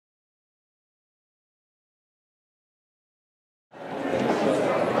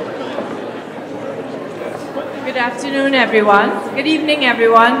afternoon, everyone. Good evening,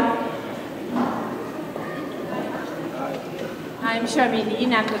 everyone. I'm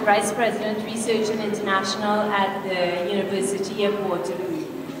Charmaine. I'm the Vice President, Research and International at the University of Waterloo.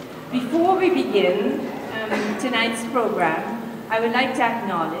 Before we begin tonight's program, I would like to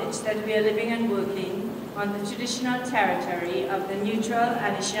acknowledge that we are living and working on the traditional territory of the neutral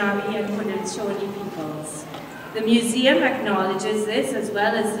Anishinaabe and Haudenosaunee peoples. The museum acknowledges this, as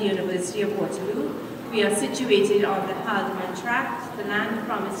well as the University of Waterloo. We are situated on the Haldeman Tract, the land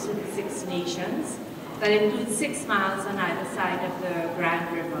promised to the Six Nations, that includes 6 miles on either side of the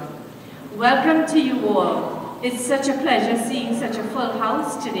Grand River. Welcome to you all. It's such a pleasure seeing such a full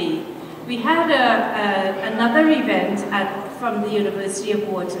house today. We had another event from the University of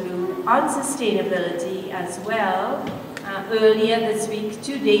Waterloo on sustainability as well earlier this week,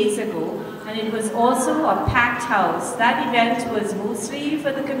 2 days ago, and it was also a packed house. That event was mostly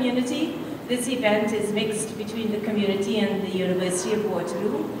for the community. This event is mixed between the community and the University of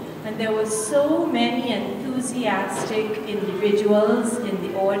Waterloo, and there were so many enthusiastic individuals in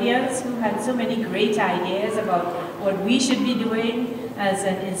the audience who had so many great ideas about what we should be doing as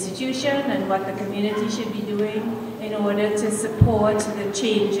an institution and what the community should be doing in order to support the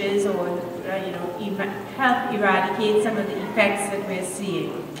changes or help eradicate some of the effects that we're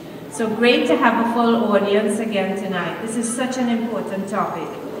seeing. So great to have a full audience again tonight. This is such an important topic.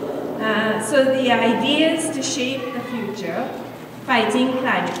 So the Ideas to Shape the Future, Fighting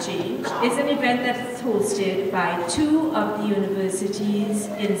Climate Change, is an event that is hosted by 2 of the university's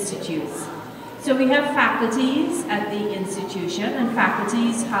institutes. So we have faculties at the institution, and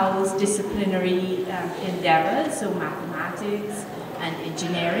faculties house disciplinary endeavors, so mathematics and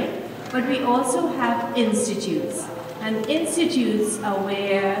engineering. But we also have institutes, and institutes are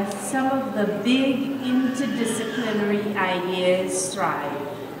where some of the big interdisciplinary ideas thrive.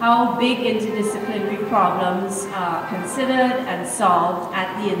 How big interdisciplinary problems are considered and solved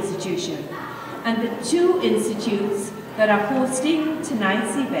at the institution. And the 2 institutes that are hosting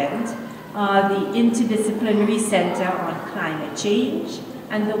tonight's event are the Interdisciplinary Center on Climate Change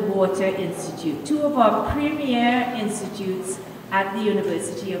and the Water Institute, 2 of our premier institutes at the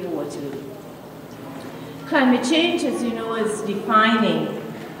University of Waterloo. Climate change, as you know, is defining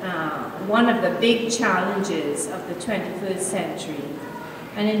one of the big challenges of the 21st century.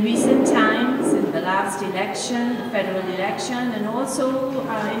 And in recent times, in the last election, the federal election, and also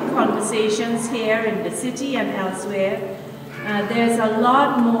in conversations here in the city and elsewhere, there's a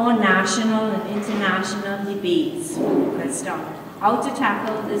lot more national and international debates focused on how to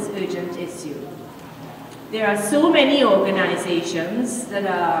tackle this urgent issue. There are so many organizations that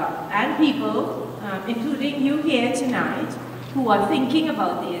and people, including you here tonight, who are thinking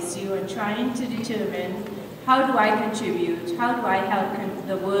about the issue and trying to determine, how do I contribute? How do I help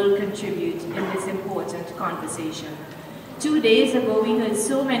the world contribute in this important conversation? 2 days ago, we heard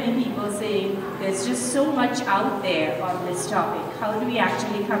so many people saying, there's just so much out there on this topic. How do we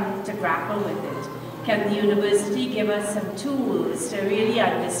actually come to grapple with it? Can the university give us some tools to really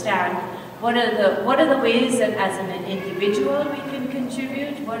understand what are the ways that as an individual we can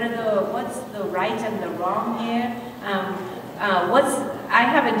contribute? What's the right and the wrong here? I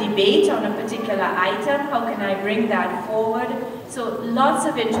have a debate on a particular item, how can I bring that forward? So lots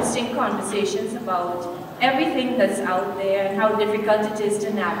of interesting conversations about everything that's out there and how difficult it is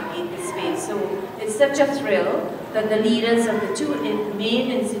to navigate this space. So it's such a thrill that the leaders of the 2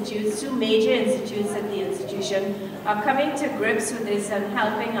 main institutes, 2 major institutes at the institution, are coming to grips with this and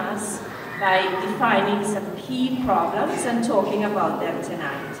helping us by defining some key problems and talking about them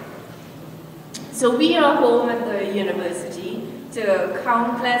tonight. So we are home at the university to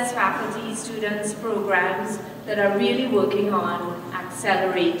countless faculty, students, programs that are really working on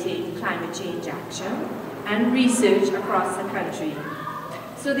accelerating climate change action and research across the country.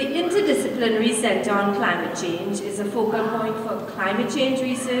 So the Interdisciplinary Center on Climate Change is a focal point for climate change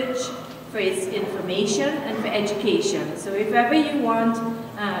research, for its information, and for education. So if ever you want,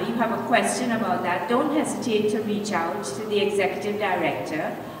 you have a question about that, don't hesitate to reach out to the executive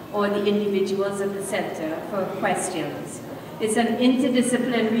director or the individuals at the center for questions. It's an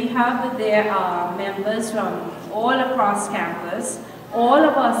interdisciplinary hub. There are members from all across campus. All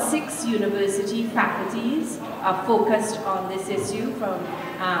of our 6 university faculties are focused on this issue,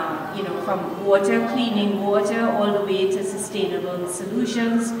 from water, cleaning water, all the way to sustainable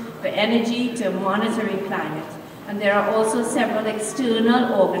solutions for energy to monitoring climate. And there are also several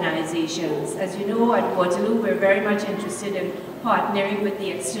external organizations. As you know, at Waterloo, we're very much interested in partnering with the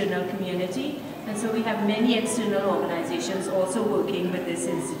external community. And so we have many external organizations also working with this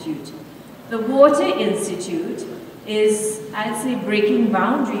institute. The Water Institute is, I'd say, breaking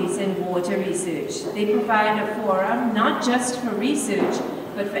boundaries in water research. They provide a forum not just for research,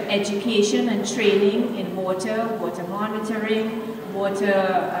 but for education and training in water, water monitoring, water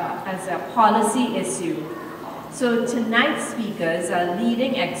as a policy issue. So tonight's speakers are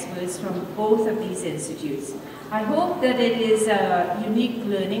leading experts from both of these institutes. I hope that it is a unique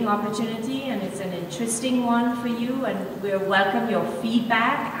learning opportunity and it's an interesting one for you, and we'll welcome your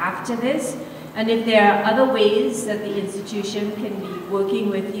feedback after this. And if there are other ways that the institution can be working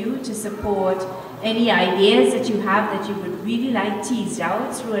with you to support any ideas that you have that you would really like teased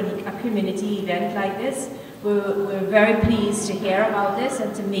out through a community event like this, we're very pleased to hear about this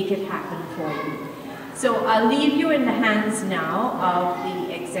and to make it happen for you. So I'll leave you in the hands now of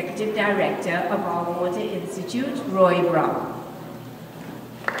the Executive Director of our Water Institute, Roy Brown.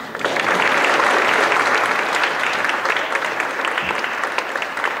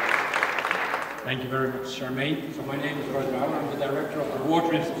 Thank you very much, Charmaine. So my name is Roy Brown. I'm the Director of the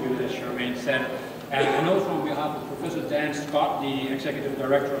Water Institute, as Charmaine said. And also on behalf of Professor Dan Scott, the Executive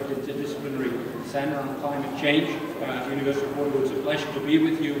Director of the Interdisciplinary Center on Climate Change at the University of Waterloo. It's a pleasure to be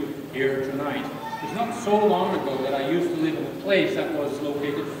with you here tonight. It's not so long ago that I used to live in a place that was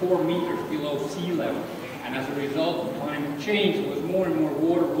located 4 meters below sea level. And as a result of climate change, there was more and more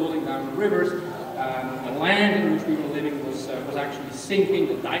water rolling down the rivers. The land in which we were living was actually sinking.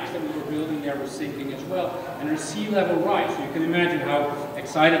 The dikes that we were building there were sinking as well. And there's sea level rise. So you can imagine how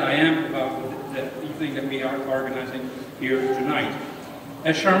excited I am about the evening that we are organizing here tonight.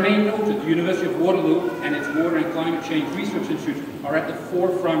 As Charmaine noted, the University of Waterloo and its Water and Climate Change Research Institute are at the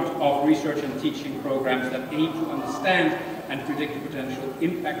forefront of research and teaching programs that aim to understand and predict the potential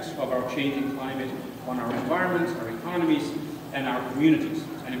impacts of our changing climate on our environments, our economies, and our communities.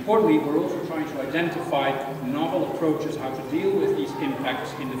 And importantly, we're also trying to identify novel approaches how to deal with these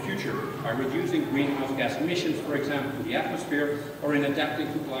impacts in the future by reducing greenhouse gas emissions, for example, to the atmosphere, or in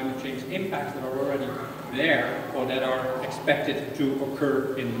adapting to climate change impacts that are already there or that are expected to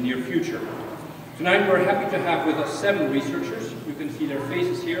occur in the near future. Tonight we're happy to have with us 7 researchers. You can see their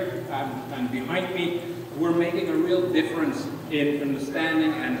faces here and behind me. We're making a real difference in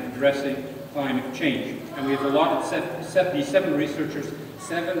understanding and addressing climate change. And we have allotted these 7 researchers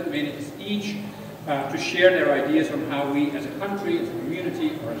 7 minutes each to share their ideas on how we as a country, as a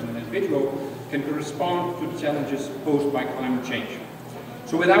community, or as an individual can respond to the challenges posed by climate change.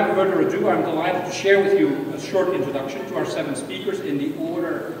 So without further ado, I'm delighted to share with you a short introduction to our 7 speakers in the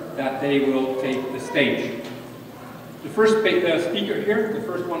order that they will take the stage. The first speaker here, the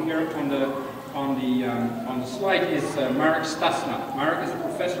first one here on the slide is Marek Stastna. Marek is a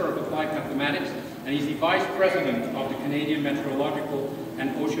professor of applied mathematics, and he's the vice president of the Canadian Meteorological and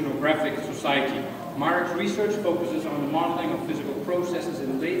Oceanographic Society. Marek's research focuses on the modeling of physical processes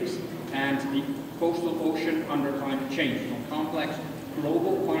in lakes and the coastal ocean under climate change, from complex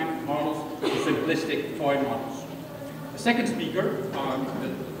global climate models to simplistic toy models. The second speaker,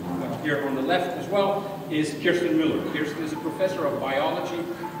 here on the left as well, is Kirsten Müller. Kirsten is a professor of biology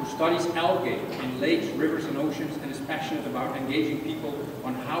who studies algae in lakes, rivers, and oceans, and is passionate about engaging people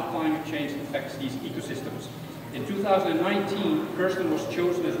on how climate change affects these ecosystems. In 2019, Kirsten was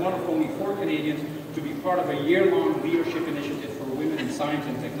chosen as one of only 4 Canadians to be part of a year-long leadership initiative for women in science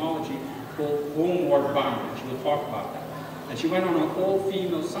and technology called Homeward Bound, and she will talk about that. And she went on an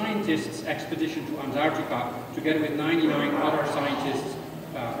all-female scientists expedition to Antarctica together with 99 other scientists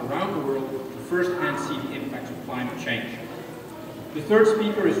around the world to first-hand see the impacts of climate change. The third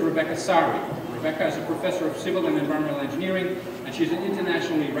speaker is Rebecca Saari. Rebecca is a professor of civil and environmental engineering, and she's an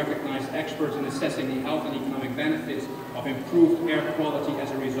internationally recognized expert in assessing the health and economic benefits of improved air quality as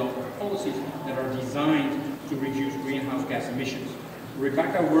a result of policies that are designed to reduce greenhouse gas emissions.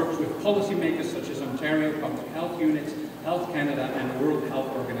 Rebecca works with policymakers such as Ontario Public Health Units, Health Canada, and the World Health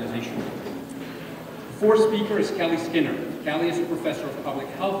Organization. The fourth speaker is Kelly Skinner. Kelly is a professor of public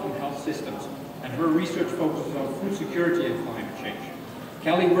health and health systems, and her research focuses on food security and climate change.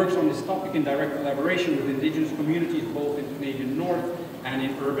 Kelly works on this topic in direct collaboration with Indigenous communities both in Canadian North and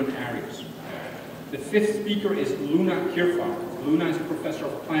in urban areas. The fifth speaker is Luna Khirfan. Luna is a professor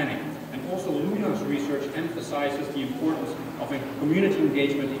of planning, and also Luna's research emphasizes the importance of community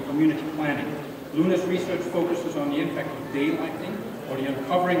engagement in community planning. Luna's research focuses on the impact of daylighting or the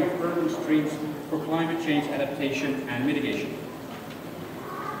uncovering of urban streams for climate change adaptation and mitigation.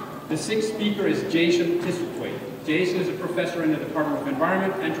 The sixth speaker is Jason Thistlethwaite. Jason is a professor in the Department of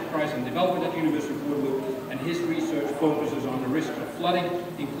Environment, Enterprise and Development at the University of Waterloo, and his research focuses on the risks of flooding,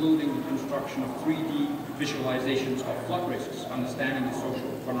 including the construction of 3D visualizations of flood risks, understanding the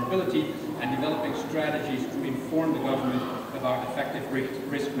social vulnerability, and developing strategies to inform the government about effective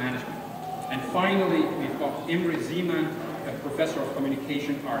risk management. And finally, we've got Imre, a professor of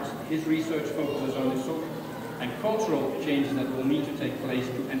communication arts. His research focuses on the social and cultural changes that will need to take place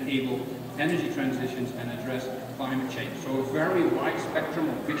to enable energy transitions and address climate change. So a very wide spectrum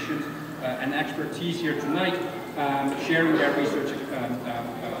of visions and expertise here tonight, sharing their research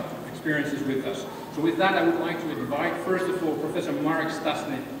experiences with us. So with that, I would like to invite, first of all, Professor Marek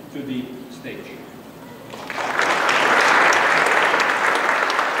Stastna to the stage.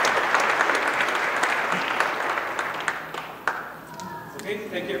 Okay,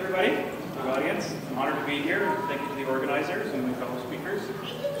 thank you everybody, the audience. I'm honored to be here. Thank you to the organizers and my fellow speakers.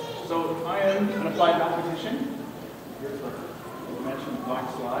 So I am an applied mathematician. Here's the mentioned black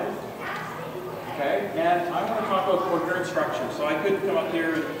slide. Okay, and I want to talk about coherent structure. So I could come up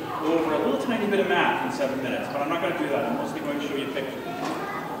here and go over a little tiny bit of math in 7 minutes, but I'm not going to do that. I'm mostly going to show you pictures.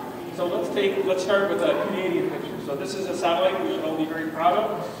 So let's start with a Canadian picture. So this is a satellite we should all be very proud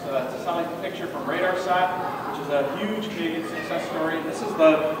of. It's a satellite picture from RadarSat, which is a huge Canadian success story. This is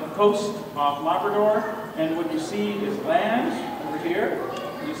the coast off Labrador, and what you see is land over here.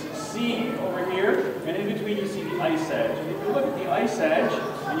 You see sea over here, and in between you see the ice edge. And if you look at the ice edge,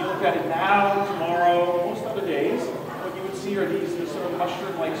 and you look at it now, tomorrow, most other days, what you would see are these sort of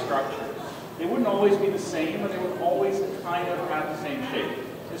mushroom-like structures. They wouldn't always be the same, but they would always kind of have the same shape.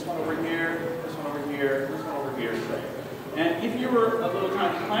 This one over here, this one over here, this one over here, say. And if you were a little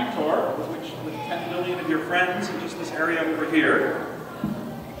tiny planktor, which with 10 billion of your friends in just this area over here,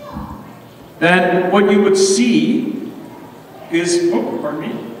 then what you would see is,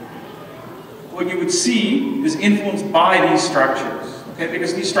 what you would see is influenced by these structures, okay?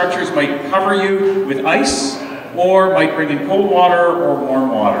 Because these structures might cover you with ice, or might bring in cold water or warm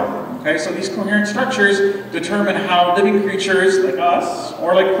water, okay? So these coherent structures determine how living creatures like us,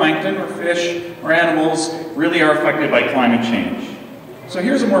 or like plankton or fish or animals, really are affected by climate change. So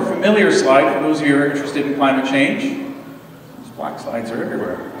here's a more familiar slide for those of you who are interested in climate change. These black slides are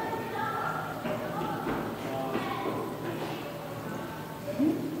everywhere.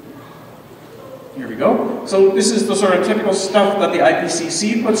 Here we go. So this is the sort of typical stuff that the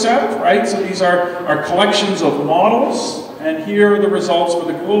IPCC puts out, right? So these are collections of models, and here are the results for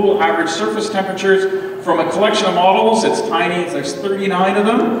the global average surface temperatures from a collection of models. It's tiny, there's 39 of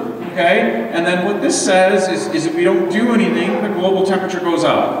them, okay? And then what this says is if we don't do anything, the global temperature goes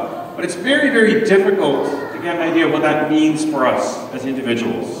up. But it's very, very difficult to get an idea of what that means for us as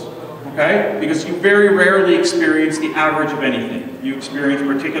individuals, okay? Because you very rarely experience the average of anything. You experience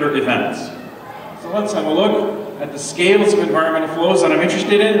particular events. So let's have a look at the scales of environmental flows that I'm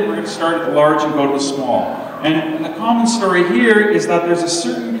interested in. We're going to start at the large and go to the small. And the common story here is that there's a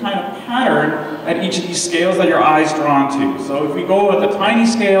certain kind of pattern at each of these scales that your eye's drawn to. So if we go at the tiny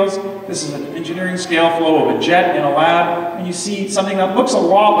scales, this is an engineering scale flow of a jet in a lab, and you see something that looks a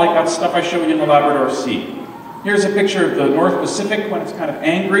lot like that stuff I showed you in the Labrador Sea. Here's a picture of the North Pacific when it's kind of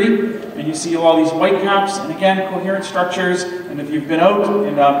angry, and you see all these white caps, and again, coherent structures. And if you've been out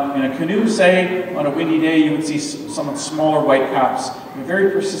in a canoe, say, on a windy day, you would see some smaller white caps in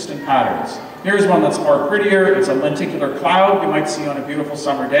very persistent patterns. Here's one that's far prettier. It's a lenticular cloud you might see on a beautiful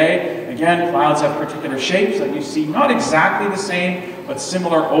summer day. Again, clouds have particular shapes that you see not exactly the same, but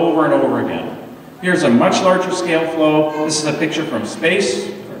similar over and over again. Here's a much larger scale flow. This is a picture from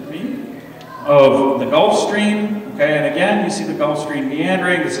space, of the Gulf Stream, okay, and again, you see the Gulf Stream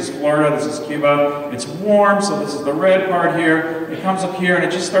meandering. This is Florida, this is Cuba. It's warm, so this is the red part here. It comes up here and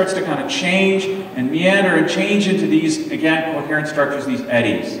it just starts to kind of change and meander and change into these, again, coherent structures, these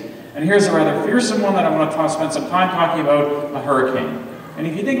eddies. And here's a rather fearsome one that I want to spend some time talking about, a hurricane. And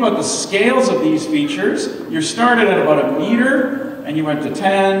if you think about the scales of these features, you started at about a meter, and you went to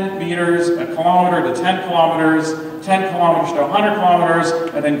 10 meters, a kilometer to 10 kilometers, 10 kilometers to 100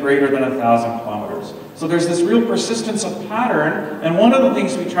 kilometers, and then greater than 1,000 kilometers. So there's this real persistence of pattern, and one of the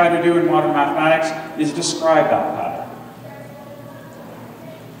things we try to do in modern mathematics is describe that pattern.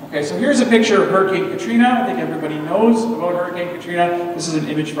 Okay, so here's a picture of Hurricane Katrina. I think everybody knows about Hurricane Katrina. This is an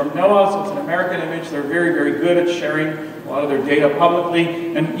image from NOAA, so it's an American image. They're very, very good at sharing a lot of their data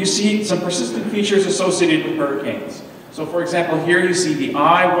publicly, and you see some persistent features associated with hurricanes. So for example, here you see the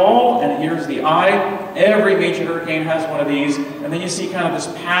eye wall, and here's the eye. Every major hurricane has one of these, and then you see kind of this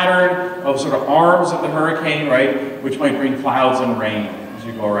pattern of sort of arms of the hurricane, right, which might bring clouds and rain as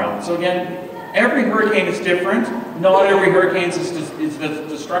you go around. So again, every hurricane is different. Not every hurricane is as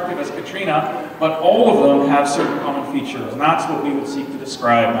destructive as Katrina, but all of them have certain common features, and that's what we would seek to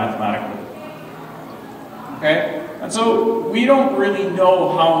describe mathematically. Okay? And so we don't really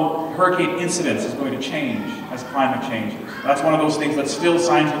know how hurricane incidence is going to change as climate changes. That's one of those things that's still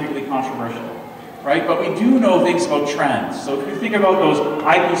scientifically controversial. right? But we do know things about trends. So if you think about those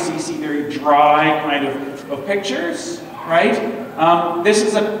IPCC very dry kind of pictures, right? This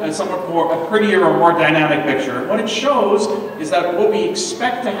is a somewhat more, a prettier or more dynamic picture. What it shows is that what we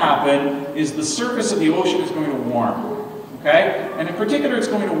expect to happen is the surface of the ocean is going to warm, okay? And in particular, it's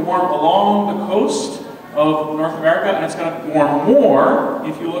going to warm along the coast of North America, and it's going to warm more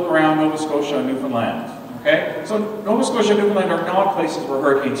if you look around Nova Scotia and Newfoundland, okay? So Nova Scotia and Newfoundland are not places where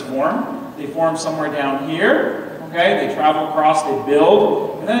hurricanes form. They form somewhere down here, okay? They travel across, they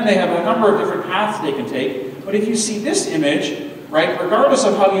build, and then they have a number of different paths they can take. But if you see this image, right, regardless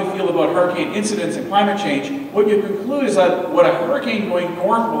of how you feel about hurricane incidents and climate change, what you conclude is that what a hurricane going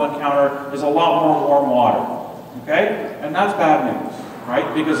north will encounter is a lot more warm water, okay? And that's bad news,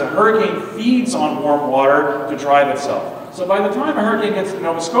 right? Because a hurricane feeds on warm water to drive itself. So by the time a hurricane gets to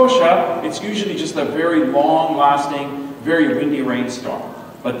Nova Scotia, it's usually just a very long-lasting, very windy rainstorm.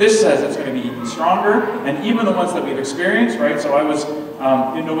 But this says it's going to be even stronger, and even the ones that we've experienced, right? So I was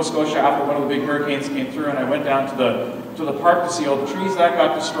in Nova Scotia after one of the big hurricanes came through, and I went down to the park to see all the trees that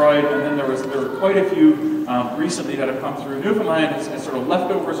got destroyed, and then there were quite a few recently that have come through Newfoundland as sort of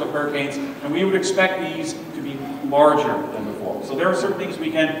leftovers of hurricanes, and we would expect these to be larger than before. So there are certain things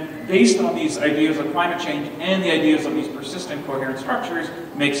we can, based on these ideas of climate change and the ideas of these persistent coherent structures,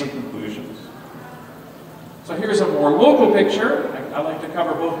 make some conclusions. So here's a more local picture. I like to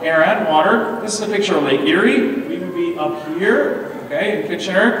cover both air and water. This is a picture of Lake Erie. We would be up here, okay, in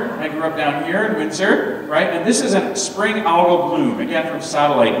Kitchener. I grew up down here in Windsor, right? And this is a spring algal bloom, again from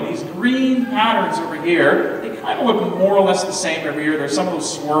satellite. And these green patterns over here, they kind of look more or less the same every year. There's some of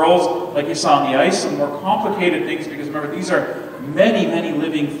those swirls, like you saw on the ice, some more complicated things, because remember, these are many, many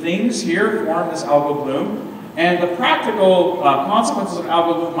living things here form this algal bloom. And the practical consequences of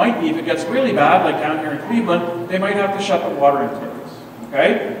algal bloom might be, if it gets really bad, like down here in Cleveland, they might have to shut the water intakes,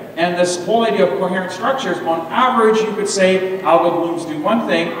 okay? And this whole idea of coherent structures, on average, you could say algal blooms do one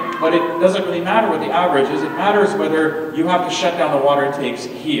thing, but it doesn't really matter what the average is. It matters whether you have to shut down the water intakes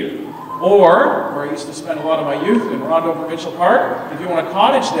here. Or, where I used to spend a lot of my youth in Rondo Provincial Park, if you want a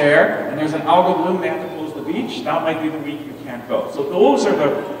cottage there, and there's an algal bloom, they have to close the beach, that might be the week you can't go. So those are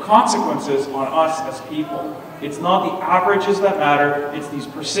the consequences on us as people. It's not the averages that matter, it's these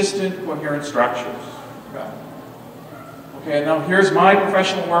persistent coherent structures. Okay, now here's my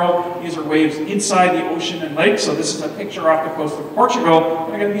professional world. These are waves inside the ocean and lakes. So this is a picture off the coast of Portugal.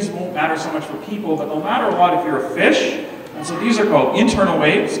 And again, these won't matter so much for people, but they'll matter a lot if you're a fish. And so these are called internal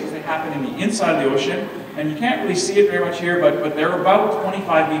waves, because they happen in the inside of the ocean. And you can't really see it very much here, but they're about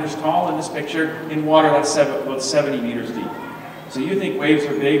 25 meters tall in this picture in water that's about 70 meters deep. So you think waves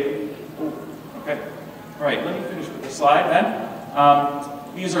are big? Oh, okay. All right, let me finish with the slide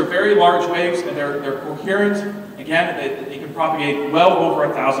then. These are very large waves, and they're coherent. Again, they can propagate well over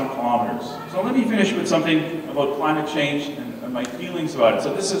 1,000 kilometers. So let me finish with something about climate change and my feelings about it.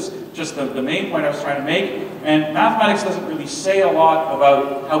 So this is just the main point I was trying to make. And mathematics doesn't really say a lot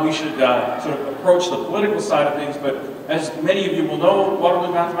about how we should sort of approach the political side of things, but as many of you will know,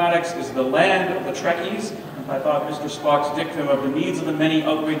 Waterloo mathematics is the land of the Trekkies. And I thought Mr. Spock's dictum of the needs of the many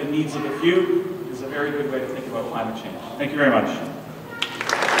outweigh the needs of the few is a very good way to think about climate change. Thank you very much.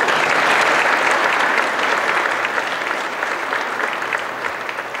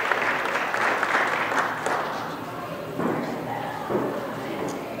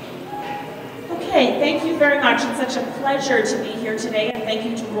 Thank you very much. It's such a pleasure to be here today, and thank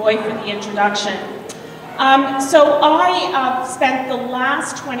you to Roy for the introduction. So I spent the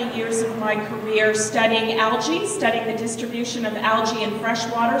last 20 years of my career studying algae, studying the distribution of algae in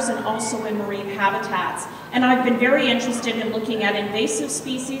freshwaters and also in marine habitats. And I've been very interested in looking at invasive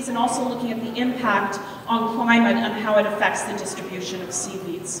species and also looking at the impact on climate and how it affects the distribution of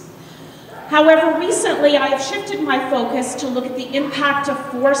seaweeds. However, recently I have shifted my focus to look at the impact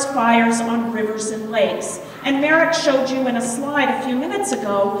of forest fires on rivers and lakes. And Marek showed you in a slide a few minutes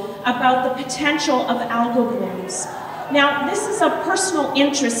ago about the potential of algal blooms. Now, this is a personal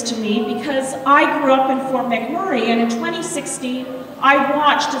interest to me because I grew up in Fort McMurray, and in 2016, I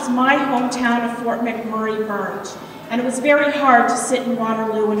watched as my hometown of Fort McMurray burned. And it was very hard to sit in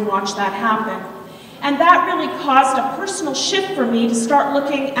Waterloo and watch that happen. And that really caused a personal shift for me to start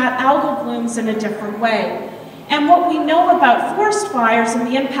looking at algal blooms in a different way. And what we know about forest fires and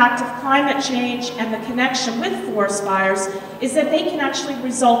the impact of climate change and the connection with forest fires is that they can actually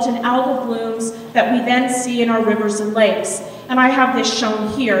result in algal blooms that we then see in our rivers and lakes. And I have this shown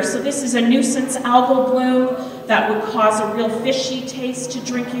here. So this is a nuisance algal bloom that would cause a real fishy taste to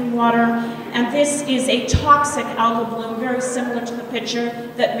drinking water. And this is a toxic algal bloom, very similar to the picture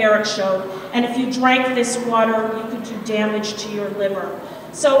that Marek showed. And if you drank this water, you could do damage to your liver.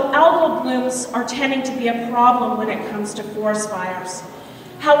 So algal blooms are tending to be a problem when it comes to forest fires.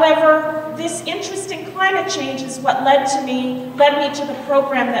 However, this interest in climate change is what led me to the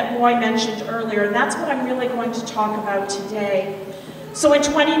program that Roy mentioned earlier, and that's what I'm really going to talk about today. So in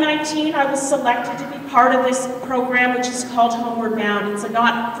 2019, I was selected to be part of this program, which is called Homeward Bound. It's a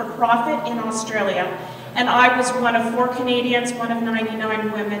not-for-profit in Australia. And I was one of 4 Canadians, one of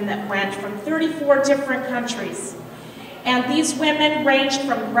 99 women that went from 34 different countries. And these women ranged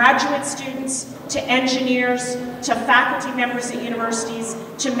from graduate students to engineers, to faculty members at universities,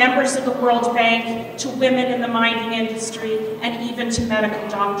 to members of the World Bank, to women in the mining industry, and even to medical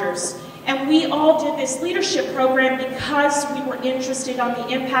doctors. And we all did this leadership program because we were interested on the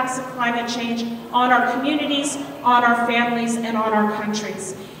impacts of climate change on our communities, on our families, and on our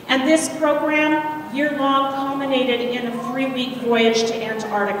countries. And this program, year-long, culminated in a 3-week voyage to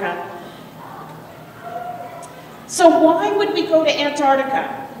Antarctica. So why would we go to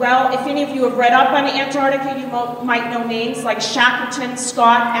Antarctica? Well, if any of you have read up on Antarctica, you might know names like Shackleton,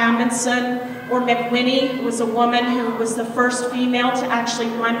 Scott, Amundsen, or McWhinney, who was a woman who was the first female to actually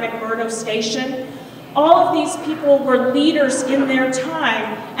run McMurdo Station. All of these people were leaders in their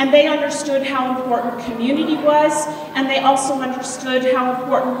time, and they understood how important community was, and they also understood how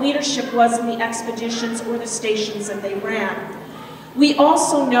important leadership was in the expeditions or the stations that they ran. We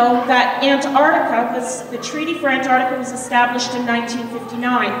also know that the Treaty for Antarctica was established in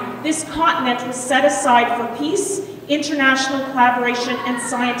 1959. This continent was set aside for peace, international collaboration, and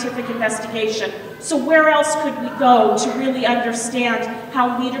scientific investigation. So where else could we go to really understand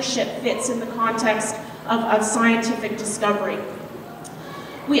how leadership fits in the context of scientific discovery?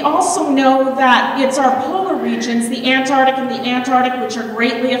 We also know that it's our polar regions, the Antarctic and the Antarctic, which are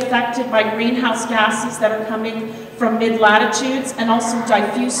greatly affected by greenhouse gases that are coming from mid-latitudes, and also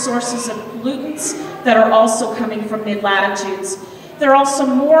diffuse sources of pollutants that are also coming from mid-latitudes. There are also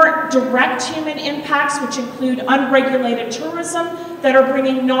more direct human impacts, which include unregulated tourism that are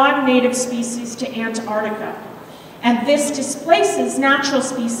bringing non-native species to Antarctica. And this displaces natural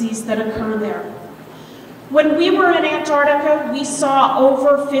species that occur there. When we were in Antarctica, we saw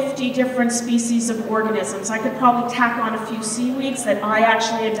over 50 different species of organisms. I could probably tack on a few seaweeds that I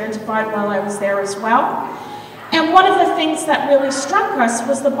actually identified while I was there as well. And one of the things that really struck us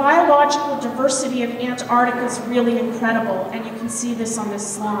was the biological diversity of Antarctica is really incredible, and you can see this on this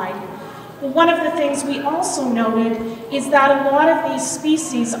slide. Well, one of the things we also noted is that a lot of these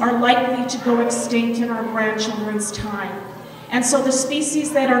species are likely to go extinct in our grandchildren's time. And so the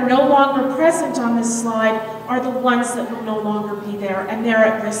species that are no longer present on this slide are the ones that will no longer be there, and they're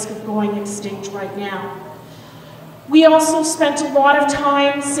at risk of going extinct right now. We also spent a lot of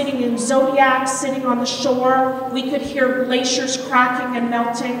time sitting in zodiacs, sitting on the shore. We could hear glaciers cracking and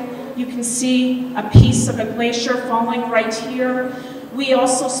melting. You can see a piece of a glacier falling right here. We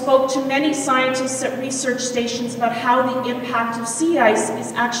also spoke to many scientists at research stations about how the impact of sea ice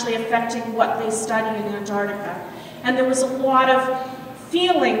is actually affecting what they study in Antarctica. And there was a lot of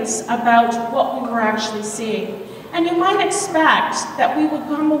feelings about what we were actually seeing. And you might expect that we would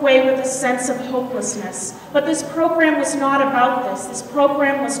come away with a sense of hopelessness, but this program was not about this. This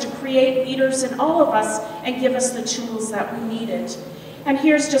program was to create leaders in all of us and give us the tools that we needed. And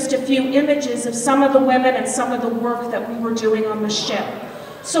here's just a few images of some of the women and some of the work that we were doing on the ship.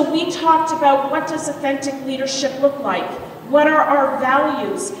 So we talked about, what does authentic leadership look like? What are our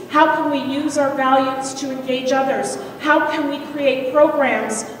values? How can we use our values to engage others? How can we create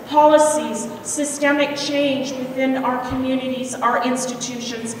programs, policies, systemic change within our communities, our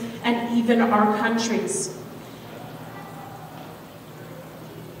institutions, and even our countries?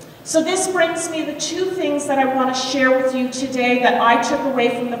 So this brings me to 2 things that I want to share with you today that I took away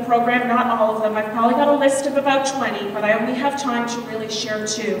from the program, not all of them. I've probably got a list of about 20, but I only have time to really share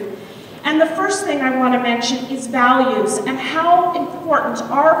 2. And the first thing I want to mention is values, and how important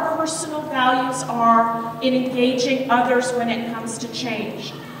our personal values are in engaging others when it comes to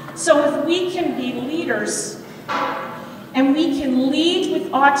change. So if we can be leaders, and we can lead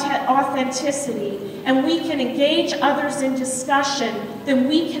with authenticity, and we can engage others in discussion, then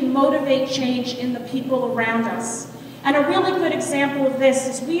we can motivate change in the people around us. And a really good example of this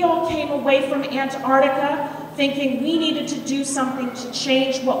is we all came away from Antarctica thinking we needed to do something to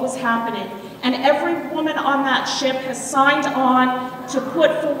change what was happening. And every woman on that ship has signed on to put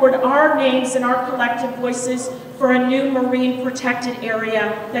forward our names and our collective voices for a new marine protected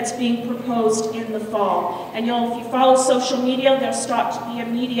area that's being proposed in the fall. And if you follow social media, there'll start to be a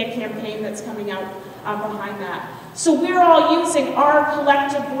media campaign that's coming out behind that. So we're all using our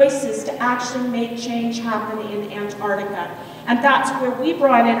collective voices to actually make change happen in Antarctica. And that's where we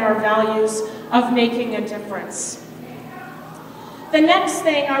brought in our values of making a difference. The next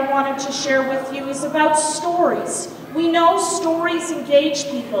thing I wanted to share with you is about stories. We know stories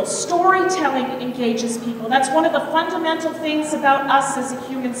engage people. Storytelling engages people. That's one of the fundamental things about us as a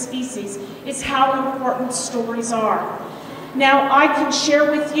human species, is how important stories are. Now, I can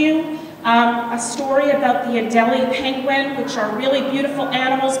share with you a story about the Adelie penguin, which are really beautiful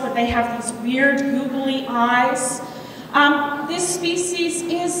animals, but they have these weird googly eyes. This species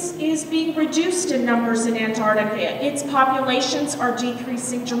is being reduced in numbers in Antarctica. Its populations are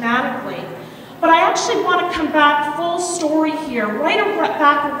decreasing dramatically. But I actually want to come back full story here, right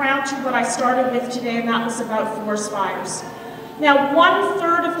back around to what I started with today, and that was about forest fires. Now,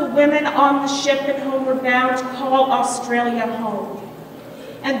 1/3 of the women on the ship at Homeward Bound call Australia home.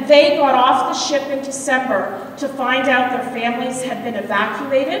 And they got off the ship in December to find out their families had been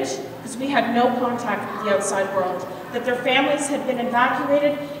evacuated, because we had no contact with the outside world, that their families had been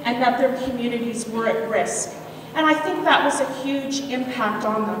evacuated and that their communities were at risk. And I think that was a huge impact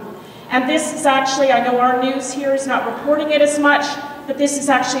on them. And this is actually, I know our news here is not reporting it as much, but this is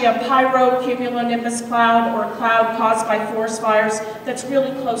actually a pyrocumulonimbus cloud, or a cloud caused by forest fires, that's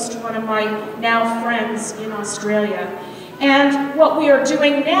really close to one of my now friends in Australia. And what we are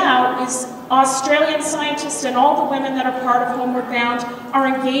doing now is Australian scientists and all the women that are part of Homeward Bound are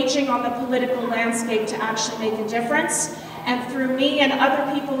engaging on the political landscape to actually make a difference. And through me and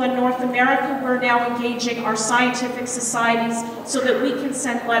other people in North America, we're now engaging our scientific societies so that we can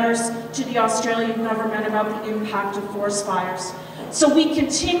send letters to the Australian government about the impact of forest fires. So we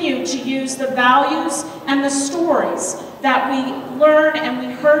continue to use the values and the stories that we learn and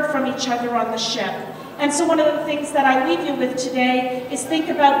we heard from each other on the ship. And so one of the things that I leave you with today is think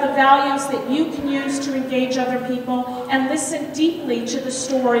about the values that you can use to engage other people, and listen deeply to the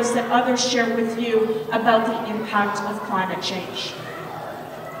stories that others share with you about the impact of climate change.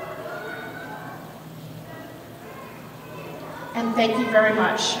 And thank you very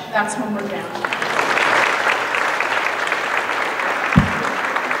much. That's Homeward Bound.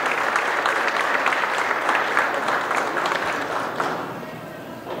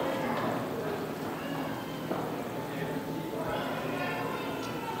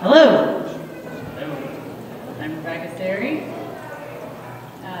 Hello, I'm Rebecca Saari.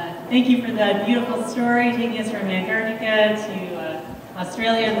 Thank you for that beautiful story, taking us from Antarctica to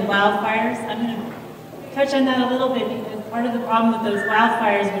Australia and the wildfires. I'm going to touch on that a little bit, because part of the problem with those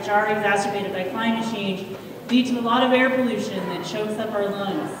wildfires, which are exacerbated by climate change, lead to a lot of air pollution that chokes up our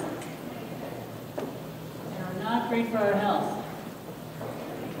lungs. They are not great for our health.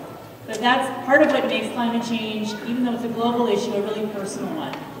 But that's part of what makes climate change, even though it's a global issue, a really personal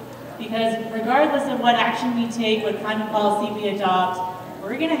one. Because regardless of what action we take, what climate policy we adopt,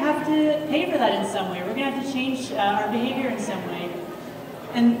 we're going to have to pay for that in some way. We're going to have to change our behavior in some way.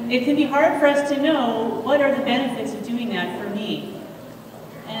 And it can be hard for us to know what are the benefits of doing that for me.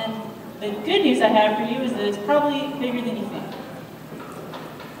 And the good news I have for you is that it's probably bigger than you think.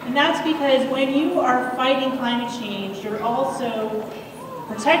 And that's because when you are fighting climate change, you're also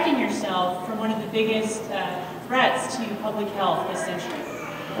protecting yourself from one of the biggest threats to public health this century.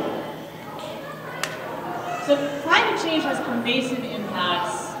 So climate change has pervasive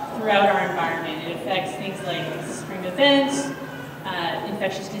impacts throughout our environment. It affects things like extreme events,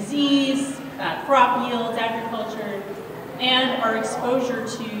 infectious disease, crop yields, agriculture, and our exposure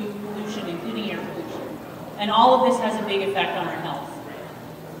to pollution, including air pollution. And all of this has a big effect on our health.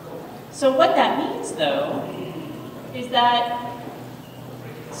 So what that means, though, is that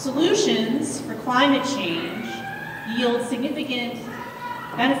solutions for climate change yield significant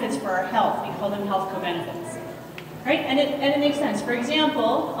benefits for our health. We call them health co-benefits, right? And it makes sense. For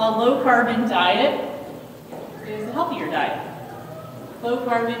example, a low-carbon diet is a healthier diet.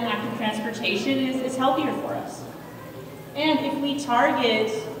 Low-carbon active transportation is healthier for us. And if we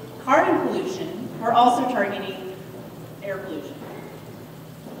target carbon pollution, we're also targeting air pollution.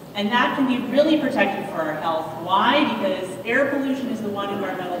 And that can be really protective for our health. Why? Because air pollution is the one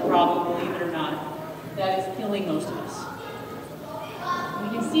environmental problem, believe it or not, that is killing most of us.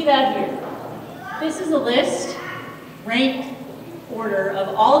 We can see that here. This is a list, ranked order,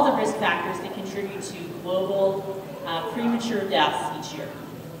 of all of the risk factors that contribute to global premature deaths each year.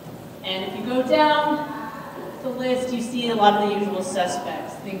 And if you go down the list, you see a lot of the usual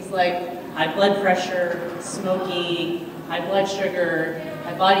suspects. Things like high blood pressure, smoking, high blood sugar,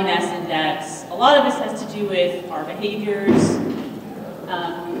 high body mass index. A lot of this has to do with our behaviors,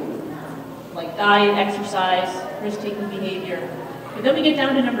 like diet, exercise, risk-taking behavior. But then we get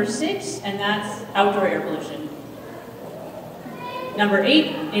down to number 6, and that's outdoor air pollution. Number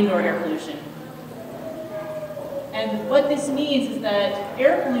 8, indoor air pollution. And what this means is that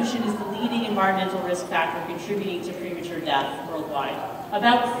air pollution is the leading environmental risk factor contributing to premature death worldwide.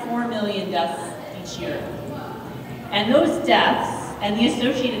 About 4 million deaths each year. And those deaths and the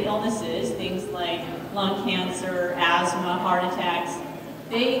associated illnesses, things like lung cancer, asthma, heart attacks,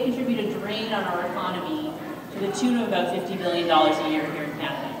 they contribute a drain on our economy to the tune of about $50 billion a year here in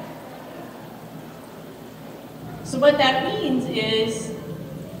Canada. So what that means is,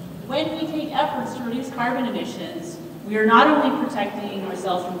 when we take efforts to reduce carbon emissions, we are not only protecting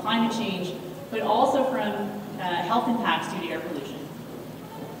ourselves from climate change, but also from health impacts due to air pollution.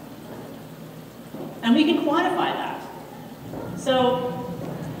 And we can quantify that. So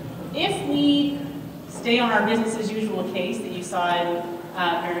if we stay on our business as usual case that you saw in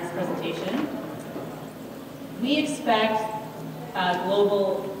Marek's presentation, we expect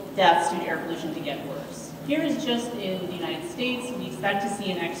global deaths due to air pollution to get worse. Here is just in the United States, we expect to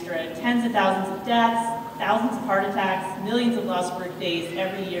see an extra tens of thousands of deaths, thousands of heart attacks, millions of lost work days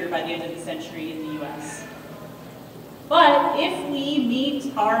every year by the end of the century in the US. But if we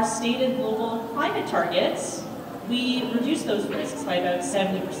meet our stated global climate targets, we reduce those risks by about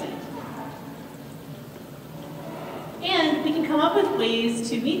 70%. And we can come up with ways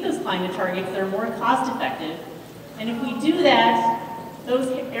to meet those climate targets that are more cost effective. And if we do that, those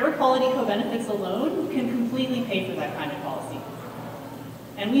air quality co-benefits alone can completely pay for that kind of policy.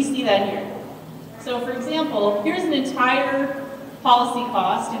 And we see that here. So for example, here's an entire policy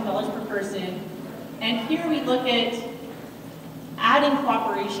cost in dollars per person. And here we look at adding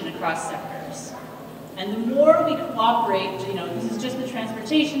cooperation across sectors. And the more we cooperate, this is just the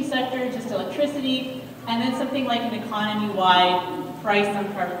transportation sector, just electricity, and then something like an economy-wide price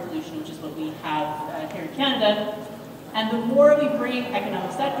on carbon pollution, which is what we have here in Canada. And the more we bring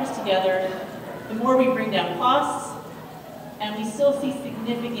economic sectors together, the more we bring down costs, and we still see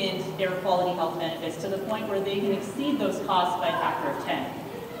significant air quality health benefits to the point where they can exceed those costs by a factor of 10.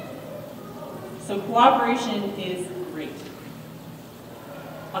 So cooperation is great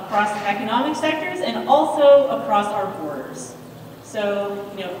across economic sectors and also across our borders.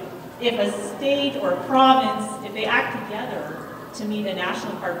 So, if a state or a province, if they act together to meet a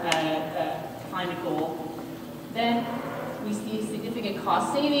national climate goal, then we see significant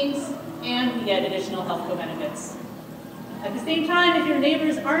cost savings and we get additional health co-benefits. At the same time, if your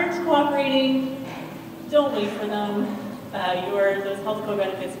neighbors aren't cooperating, don't wait for them. Those health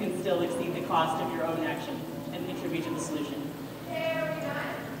co-benefits can still exceed the cost of your own action and contribute to the solution.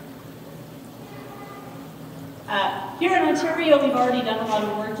 Here in Ontario, we've already done a lot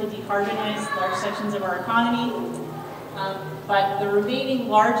of work to decarbonize large sections of our economy, but the remaining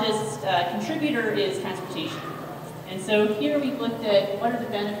largest contributor is transportation. And so here we've looked at what are the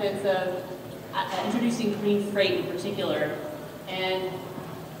benefits of introducing green freight in particular. And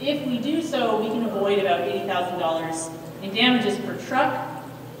if we do so, we can avoid about $80,000 in damages per truck.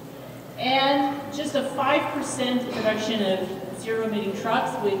 And just a 5% introduction of zero-emitting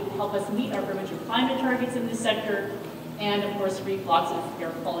trucks would help us meet our premature climate targets in this sector, and of course reap lots of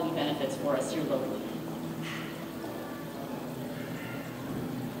air quality benefits for us here locally.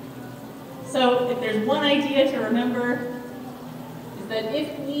 So if there's one idea to remember, is that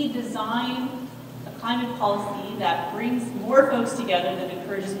if we design a climate policy that brings more folks together, that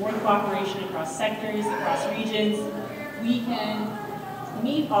encourages more cooperation across sectors, across regions, we can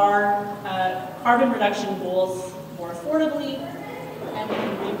meet our carbon reduction goals more affordably, and we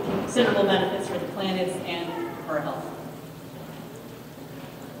can reap considerable benefits for the planet and for our health.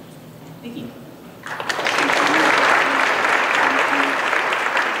 Thank you.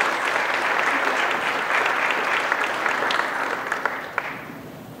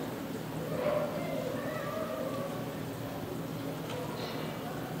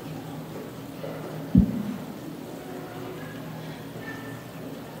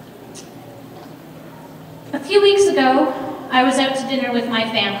 A few weeks ago, I was out to dinner with my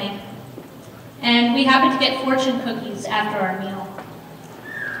family, and we happened to get fortune cookies after our meal.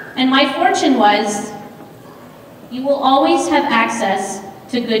 And my fortune was, you will always have access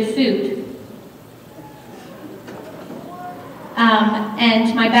to good food.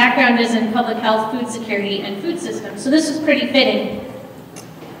 And my background is in public health, food security, and food systems, so this was pretty fitting.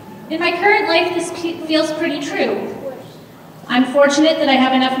 In my current life, this feels pretty true. I'm fortunate that I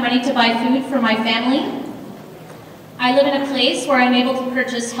have enough money to buy food for my family. I live in a place where I'm able to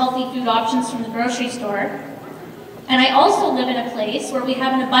purchase healthy food options from the grocery store. And I also live in a place where we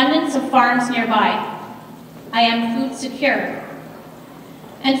have an abundance of farms nearby. I am food secure.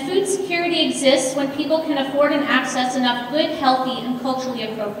 And food security exists when people can afford and access enough good, healthy, and culturally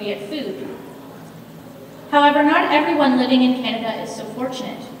appropriate food. However, not everyone living in Canada is so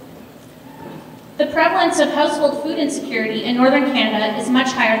fortunate. the prevalence of household food insecurity in northern Canada is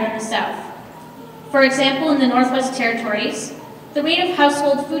much higher than the south. For example, in the Northwest Territories, the rate of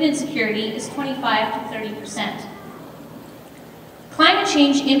household food insecurity is 25 to 30%. Climate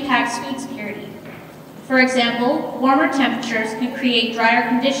change impacts food security. For example, warmer temperatures can create drier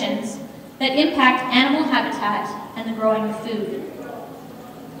conditions that impact animal habitat and the growing of food.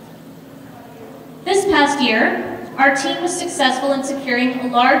 This past year, our team was successful in securing a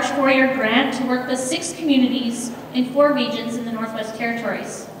large 4-year grant to work with 6 communities in 4 regions in the Northwest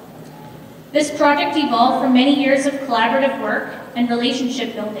Territories. This project evolved from many years of collaborative work and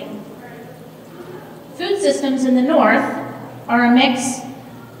relationship building. Food systems in the north are a mix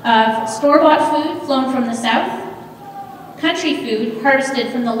of store-bought food flown from the south, country food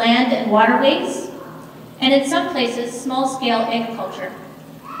harvested from the land and waterways, and in some places, small-scale agriculture.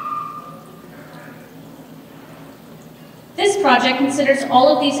 This project considers all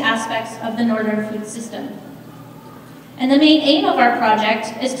of these aspects of the northern food system. And the main aim of our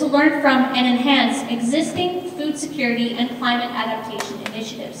project is to learn from and enhance existing food security and climate adaptation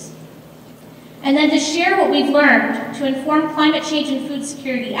initiatives. And then to share what we've learned to inform climate change and food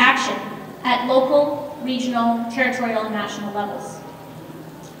security action at local, regional, territorial, and national levels.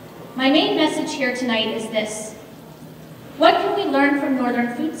 My main message here tonight is this: what can we learn from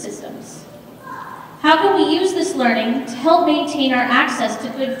northern food systems? How can we use this learning to help maintain our access to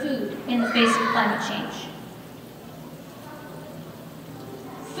good food in the face of climate change?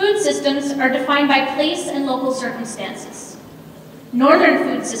 Food systems are defined by place and local circumstances. Northern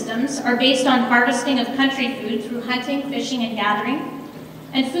food systems are based on harvesting of country food through hunting, fishing, and gathering,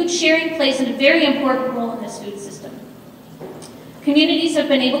 and food sharing plays a very important role in this food system. Communities have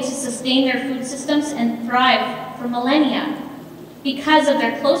been able to sustain their food systems and thrive for millennia because of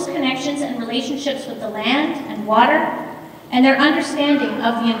their close connections and relationships with the land and water, and their understanding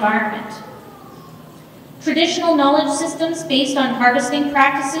of the environment. Traditional knowledge systems based on harvesting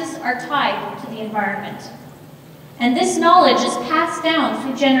practices are tied to the environment. And this knowledge is passed down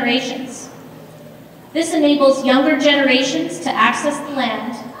through generations. This enables younger generations to access the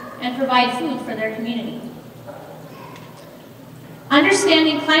land and provide food for their community.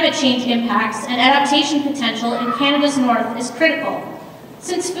 Understanding climate change impacts and adaptation potential in Canada's north is critical,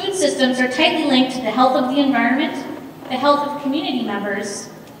 since food systems are tightly linked to the health of the environment, the health of community members,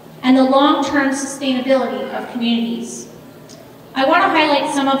 and the long-term sustainability of communities. I want to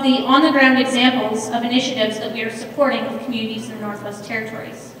highlight some of the on-the-ground examples of initiatives that we are supporting with communities in the Northwest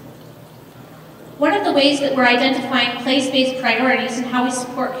Territories. One of the ways that we're identifying place-based priorities and how we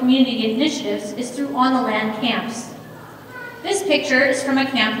support community initiatives is through on-the-land camps. This picture is from a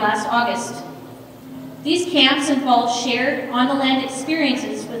camp last August. These camps involve shared on-the-land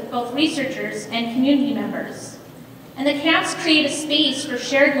experiences with both researchers and community members. And the camps create a space for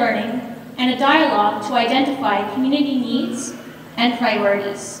shared learning and a dialogue to identify community needs and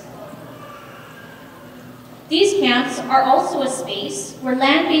priorities. These camps are also a space where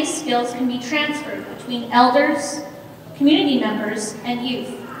land-based skills can be transferred between elders, community members, and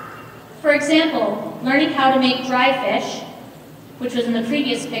youth. For example, learning how to make dry fish, which was in the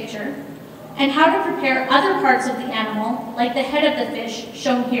previous picture, and how to prepare other parts of the animal, like the head of the fish,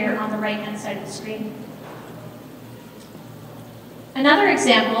 shown here on the right-hand side of the screen. Another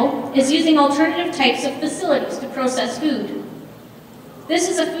example is using alternative types of facilities to process food. This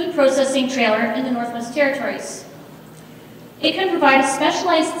is a food processing trailer in the Northwest Territories. It can provide a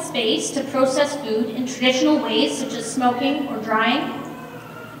specialized space to process food in traditional ways, such as smoking or drying,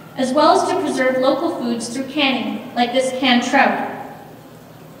 as well as to preserve local foods through canning, like this canned trout.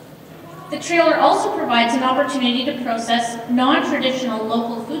 The trailer also provides an opportunity to process non-traditional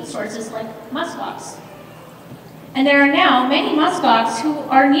local food sources like muskox. And there are now many muskox who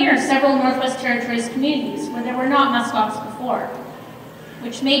are near several Northwest Territories communities where there were not muskox before,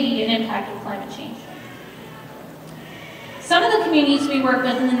 which may be an impact of climate change. Some of the communities we work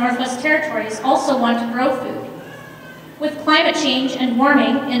with in the Northwest Territories also want to grow food. With climate change and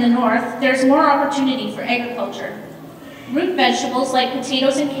warming in the north, there's more opportunity for agriculture. Root vegetables like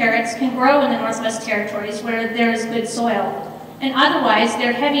potatoes and carrots can grow in the Northwest Territories where there is good soil, and otherwise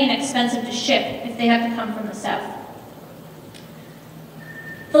they're heavy and expensive to ship if they have to come from the south.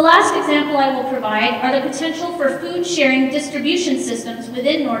 The last example I will provide are the potential for food sharing distribution systems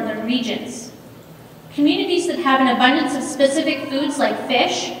within northern regions. Communities that have an abundance of specific foods like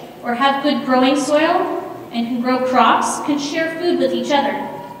fish or have good growing soil and can grow crops can share food with each other.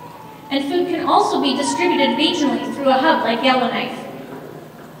 And food can also be distributed regionally through a hub like Yellowknife.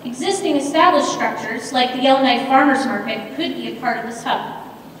 Existing established structures like the Yellowknife Farmers Market could be a part of this hub.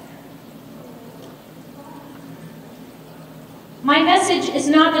 My message is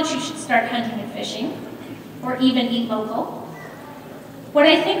not that you should start hunting and fishing, or even eat local. What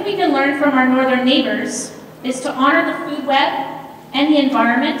I think we can learn from our northern neighbors is to honor the food web and the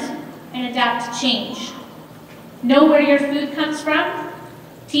environment and adapt to change. Know where your food comes from,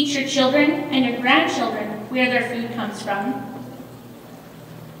 teach your children and your grandchildren where their food comes from.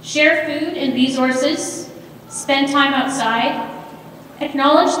 Share food and resources, spend time outside,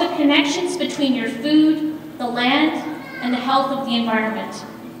 acknowledge the connections between your food, the land, and the health of the environment.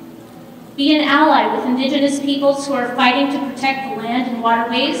 Be an ally with Indigenous peoples who are fighting to protect the land and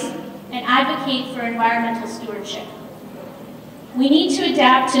waterways and advocate for environmental stewardship. We need to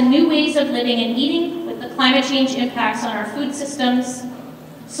adapt to new ways of living and eating with the climate change impacts on our food systems.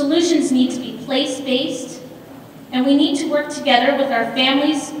 Solutions need to be place-based, and we need to work together with our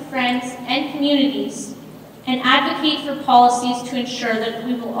families, friends, and communities and advocate for policies to ensure that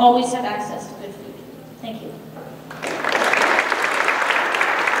we will always have access to good food. Thank you.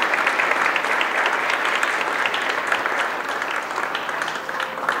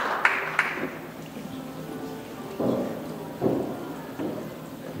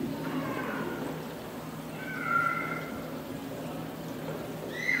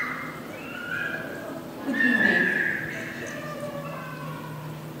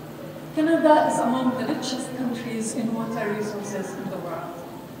 Canada is among the richest countries in water resources in the world.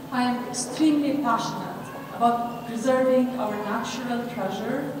 I am extremely passionate about preserving our natural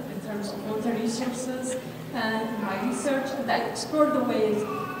treasure in terms of water resources, and in my research, and I explore the ways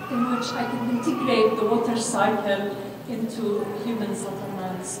in which I can integrate the water cycle into human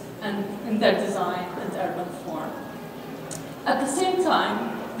settlements and in their design and urban form. At the same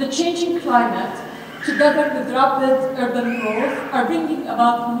time, the changing climate, together with rapid urban growth, are bringing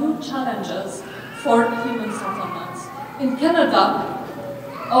about new challenges for human settlements. In Canada,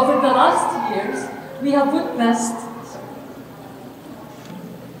 over the last years, we have witnessed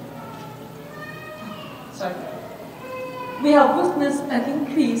an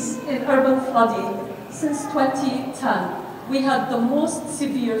increase in urban flooding since 2010. We had the most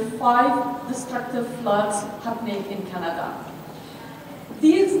severe 5 destructive floods happening in Canada.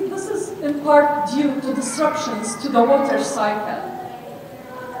 This is in part due to disruptions to the water cycle.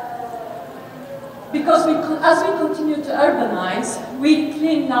 Because as we continue to urbanize, we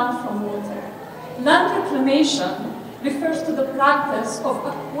reclaim land from water. Land reclamation refers to the practice of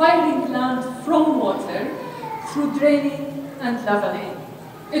acquiring land from water through draining and leveling.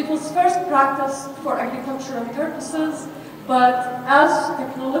 It was first practiced for agricultural purposes, but as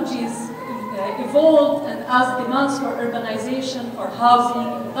technologies evolved and as demands for urbanization, for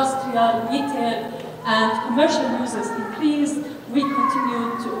housing, industrial, retail, and commercial uses increased, we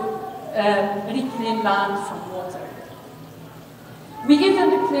continue to reclaim land from water. We even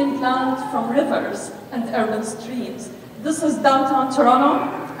reclaimed land from rivers and urban streams. This is downtown Toronto,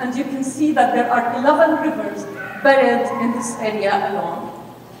 and you can see that there are 11 rivers buried in this area alone.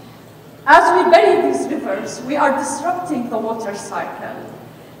 As we bury these rivers, we are disrupting the water cycle.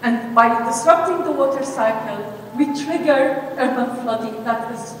 And by disrupting the water cycle, we trigger urban flooding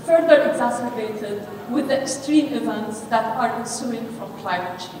that is further exacerbated with the extreme events that are ensuing from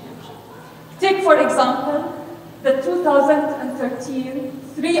climate change. Take, for example, the 2013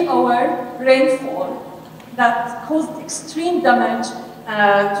 3-hour rainfall that caused extreme damage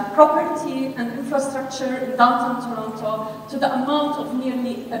to property and infrastructure in downtown Toronto to the amount of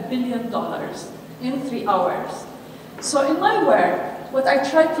nearly $1 billion in 3 hours. So in my work, what I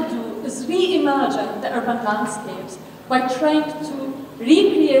try to do is reimagine the urban landscapes by trying to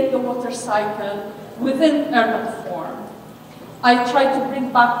recreate the water cycle within urban form. I try to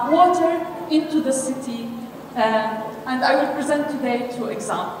bring back water into the city, and I will present today 2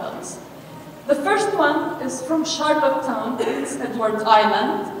 examples. The first one is from Charlottetown, Prince Edward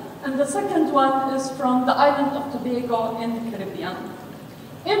Island, and the second one is from the island of Tobago in the Caribbean.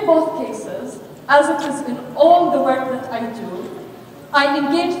 In both cases, as it is in all the work that I do, I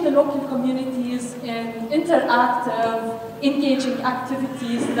engage the local communities in interactive, engaging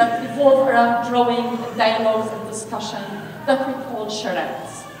activities that evolve around drawing, dialogues, and discussion that we call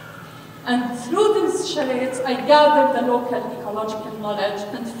charrettes. And through these charrettes, I gather the local ecological knowledge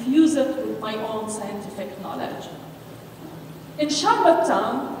and fuse it with my own scientific knowledge. In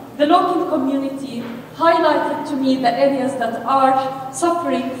Charlottetown, the local community highlighted to me the areas that are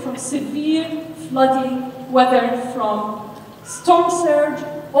suffering from severe flooding, whether from storm surge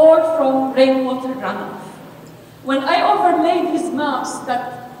or from rainwater runoff. When I overlay these maps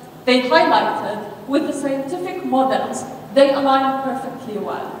that they highlighted with the scientific models, they align perfectly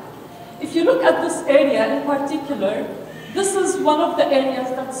well. If you look at this area in particular, this is one of the areas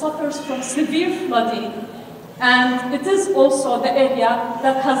that suffers from severe flooding And it is also the area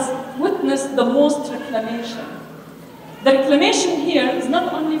that has witnessed the most reclamation. The reclamation here is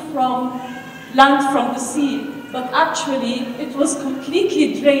not only from land from the sea, but actually it was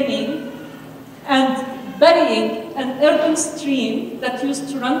completely draining and burying an urban stream that used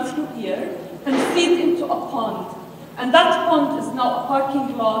to run through here and feed into a pond. And that pond is now a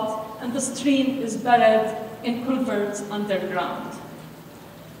parking lot, and the stream is buried in culverts underground.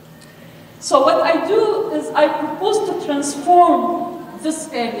 So what I do is I propose to transform this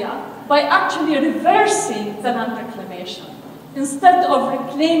area by actually reversing the land reclamation. Instead of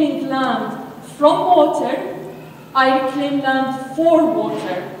reclaiming land from water, I reclaim land for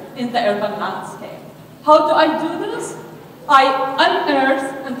water in the urban landscape. How do I do this? I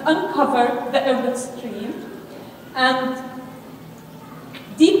unearth and uncover the urban stream and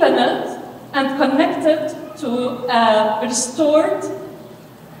deepen it and connect it to a restored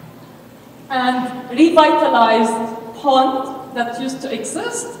and revitalized pond that used to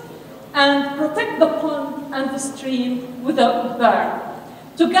exist, and protect the pond and the stream with a berm.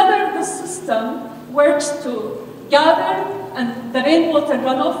 Together, the system works to gather and the rainwater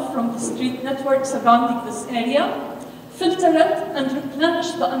runoff from the street network surrounding this area, filter it, and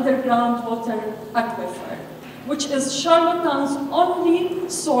replenish the underground water aquifer, which is Charlottetown's only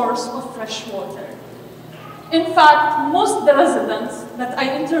source of fresh water. In fact, most of the residents that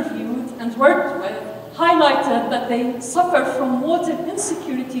I interviewed and worked with highlighted that they suffer from water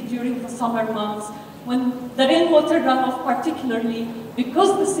insecurity during the summer months, when the rainwater runoff, particularly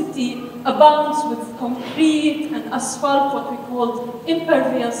because the city abounds with concrete and asphalt, what we call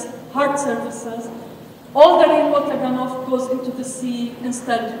impervious hard surfaces, all the rainwater runoff goes into the sea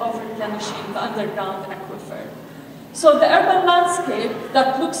instead of replenishing the underground aquifer. So the urban landscape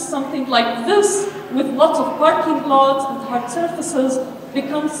that looks something like this, with lots of parking lots and hard surfaces,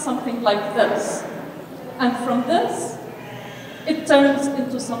 becomes something like this. And from this, it turns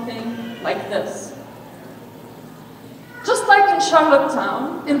into something like this. Just like in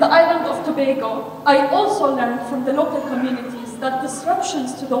Charlottetown, in the island of Tobago, I also learned from the local communities that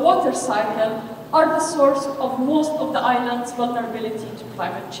disruptions to the water cycle are the source of most of the island's vulnerability to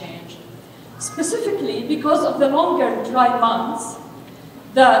climate change. Specifically, because of the longer dry months,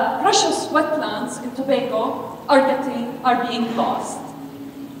 the precious wetlands in Tobago are being lost.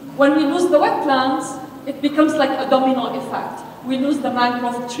 When we lose the wetlands, it becomes like a domino effect. We lose the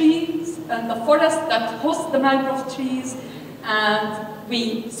mangrove trees and the forest that hosts the mangrove trees, and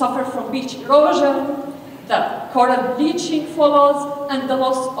we suffer from beach erosion, the coral bleaching follows, and the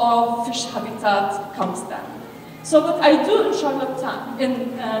loss of fish habitat comes down. So what I do in Charlottetown,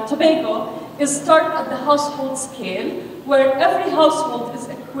 in Tobago, is start at the household scale, where every household is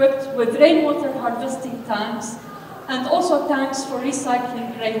equipped with rainwater harvesting tanks and also tanks for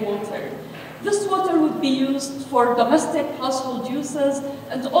recycling rainwater. This water would be used for domestic household uses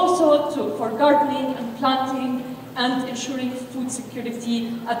and also for gardening and planting and ensuring food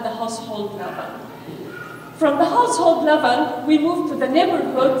security at the household level. From the household level, we move to the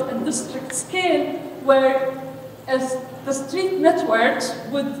neighborhood and district scale, where as the street networks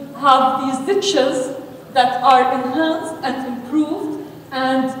would have these ditches that are enhanced and improved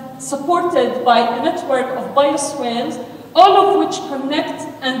and supported by a network of bioswales, all of which connect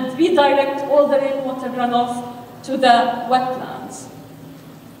and redirect all the rainwater runoff to the wetlands.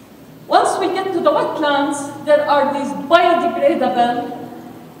 Once we get to the wetlands, there are these biodegradable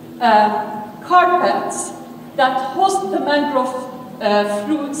carpets that host the mangrove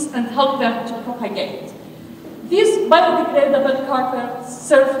fruits and help them to propagate. These biodegradable carpets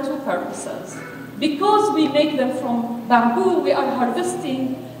serve two purposes. Because we make them from bamboo, we are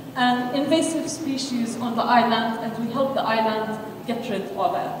harvesting an invasive species on the island, and we help the island get rid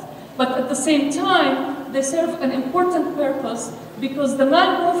of it. But at the same time, they serve an important purpose because the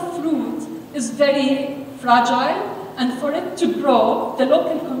mangrove fruit is very fragile, and for it to grow, the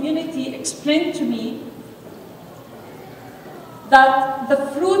local community explained to me that the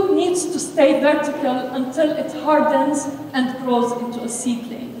fruit needs to stay vertical until it hardens and grows into a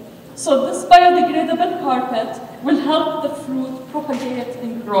seedling. So this biodegradable carpet will help the fruit propagate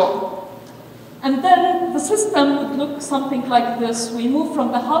and grow. And then the system would look something like this. We move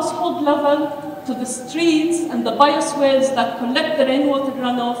from the household level to the streets and the bioswales that collect the rainwater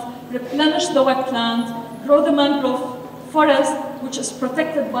runoff, replenish the wetland, grow the mangrove forest, which is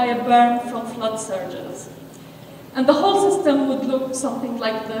protected by a berm from flood surges. And the whole system would look something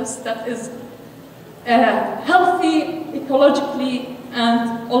like this, that is healthy, ecologically,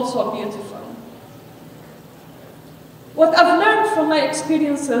 and also beautiful. What I've learned from my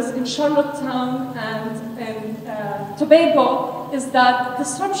experiences in Charlottetown and in Tobago is that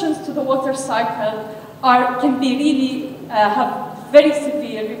disruptions to the water cycle can be really have very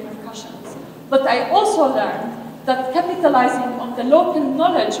severe repercussions. But I also learned that capitalizing on the local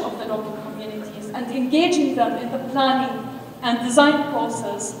knowledge of the local communities and engaging them in the planning and design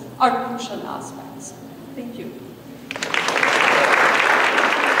process are crucial aspects. Thank you.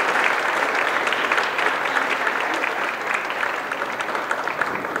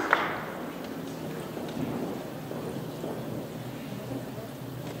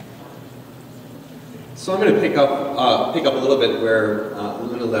 So I'm going to pick up a little bit where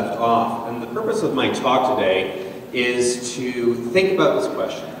Luna left off, and the purpose of my talk today is to think about this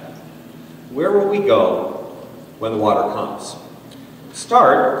question: where will we go when the water comes? To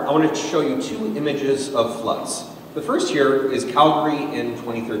start, I want to show you two images of floods. The first here is Calgary in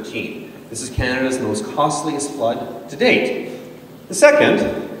 2013. This is Canada's most costliest flood to date. The second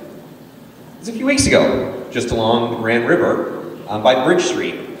is a few weeks ago, just along the Grand River by Bridge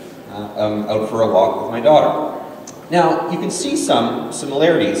Street. Out for a walk with my daughter. Now, you can see some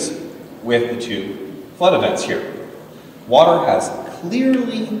similarities with the two flood events here. Water has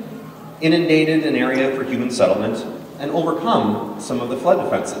clearly inundated an area for human settlement and overcome some of the flood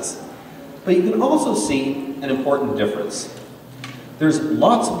defenses. But you can also see an important difference. There's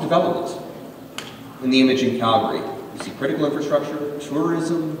lots of development in the image in Calgary. You see critical infrastructure,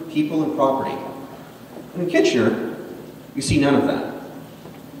 tourism, people, and property. And in Kitchener, you see none of that.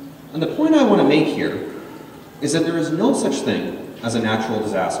 And the point I want to make here is that there is no such thing as a natural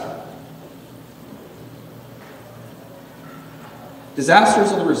disaster.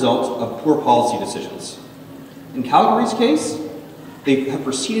 Disasters are the result of poor policy decisions. In Calgary's case, they have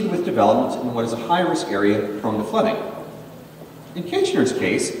proceeded with development in what is a high-risk area prone to flooding. In Kitchener's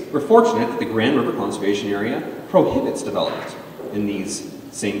case, we're fortunate that the Grand River Conservation Area prohibits development in these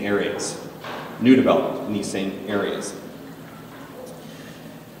same areas, new development in these same areas.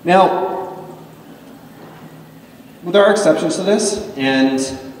 Now, there are exceptions to this, and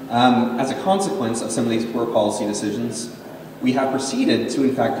as a consequence of some of these poor policy decisions, we have proceeded to,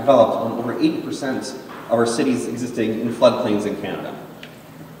 in fact, develop on over 80% of our cities existing in floodplains in Canada.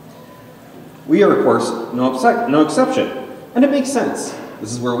 We are, of course, no exception, and it makes sense.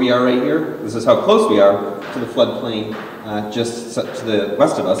 This is where we are right here. This is how close we are to the floodplain just to the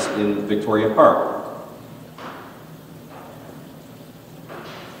west of us in Victoria Park.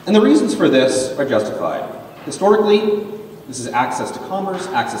 And the reasons for this are justified. Historically, this is access to commerce,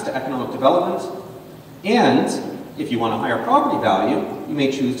 access to economic development, and if you want a higher property value, you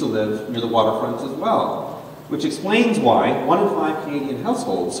may choose to live near the waterfront as well, which explains why 1 in 5 Canadian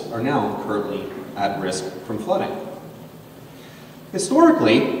households are now currently at risk from flooding.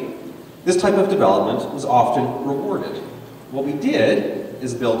 Historically, this type of development was often rewarded. What we did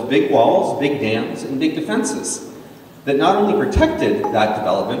is build big walls, big dams, and big defenses that not only protected that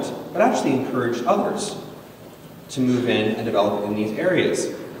development, but actually encouraged others to move in and develop in these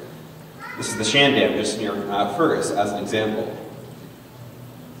areas. This is the Shan Dam just near Fergus as an example.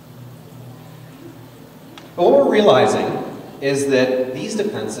 But what we're realizing is that these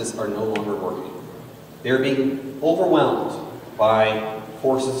defenses are no longer working. They're being overwhelmed by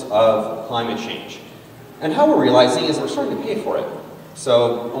forces of climate change. And how we're realizing is we're starting to pay for it.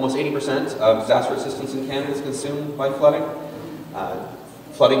 So almost 80% of disaster assistance in Canada is consumed by flooding.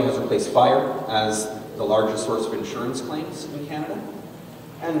 Flooding has replaced fire as the largest source of insurance claims in Canada.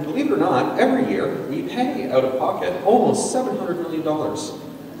 And believe it or not, every year we pay out of pocket almost $700 million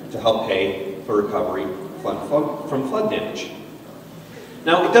to help pay for recovery from flood damage.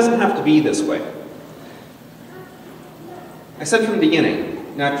 Now, it doesn't have to be this way. I said from the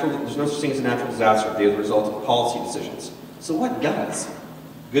beginning, there's no such thing as a natural disaster as a result of policy decisions. So what does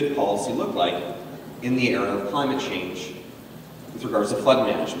good policy look like in the era of climate change with regards to flood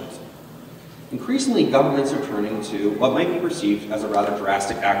management? Increasingly, governments are turning to what might be perceived as a rather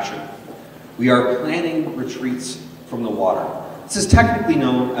drastic action. We are planning retreats from the water. This is technically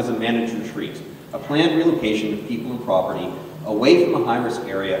known as a managed retreat, a planned relocation of people and property away from a high-risk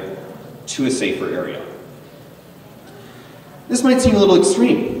area to a safer area. This might seem a little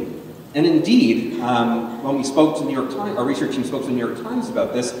extreme. And indeed, when we spoke to New York Times, our research team spoke to the New York Times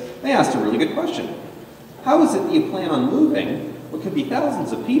about this, they asked a really good question. How is it that you plan on moving what could be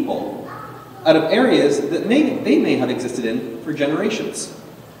thousands of people out of areas that they may have existed in for generations?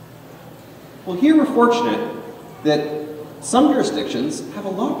 Well, here we're fortunate that some jurisdictions have a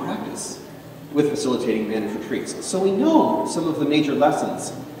lot of practice with facilitating managed retreats. So we know some of the major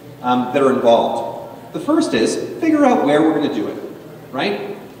lessons that are involved. The first is figure out where we're going to do it,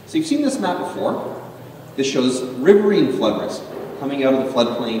 right? So you've seen this map before. This shows riverine flood risk coming out of the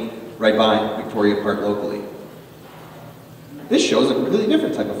floodplain right by Victoria Park locally. This shows a completely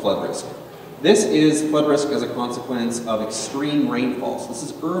different type of flood risk. This is flood risk as a consequence of extreme rainfalls. This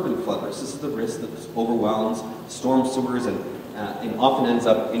is urban flood risk. This is the risk that overwhelms storm sewers and often ends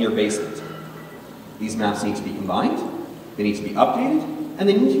up in your basement. These maps need to be combined, they need to be updated, and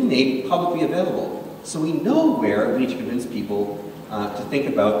they need to be made publicly available. So we know where we need to convince people to think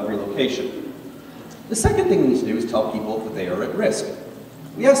about relocation. The second thing we need to do is tell people that they are at risk.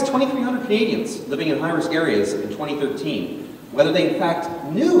 We asked 2,300 Canadians living in high-risk areas in 2013 whether they in fact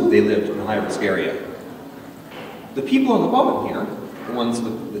knew they lived in a high-risk area. The people on the bottom here, the ones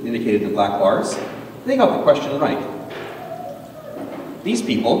indicated in black bars, they got the question right. These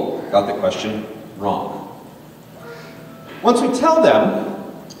people got the question wrong. Once we tell them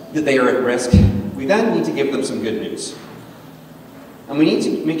that they are at risk, we then need to give them some good news. And we need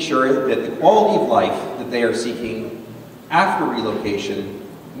to make sure that the quality of life that they are seeking after relocation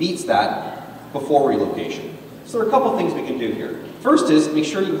meets that before relocation. So there are a couple things we can do here. First is make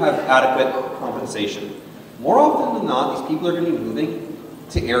sure you have adequate compensation. More often than not, these people are going to be moving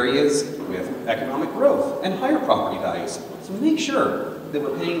to areas with economic growth and higher property values. So make sure that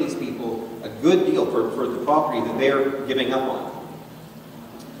we're paying these people a good deal for the property that they're giving up on.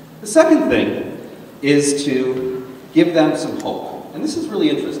 The second thing is to give them some hope. And this is really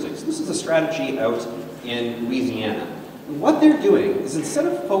interesting. So this is a strategy out in Louisiana. And what they're doing is instead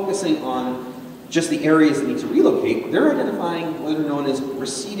of focusing on just the areas that need to relocate, they're identifying what are known as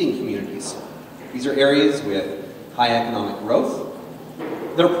receding communities. These are areas with high economic growth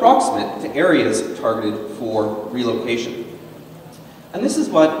that are proximate to areas targeted for relocation. And this is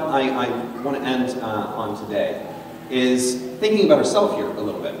what I want to end on today, is thinking about ourselves here a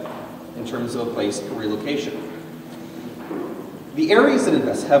little bit in terms of a place for relocation. The areas that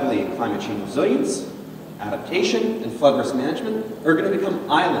invest heavily in climate change resilience, adaptation, and flood risk management are going to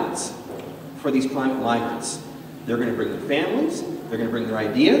become islands for these climate migrants. They're going to bring their families, they're going to bring their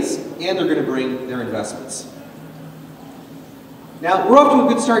ideas, and they're going to bring their investments. Now, we're off to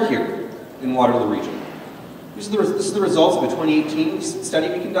a good start here in Waterloo region. This is the results of a 2018 study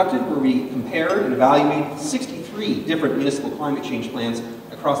we conducted where we compared and evaluated 63 different municipal climate change plans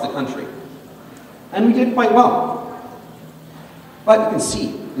across the country. And we did quite well. But you can see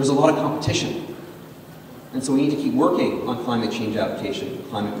there's a lot of competition. And so we need to keep working on climate change adaptation and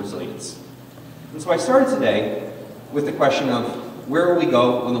climate resilience. And so I started today with the question of where will we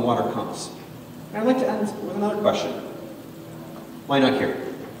go when the water comes? And I'd like to end with another question. Why not here?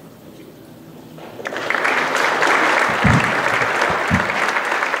 Thank you.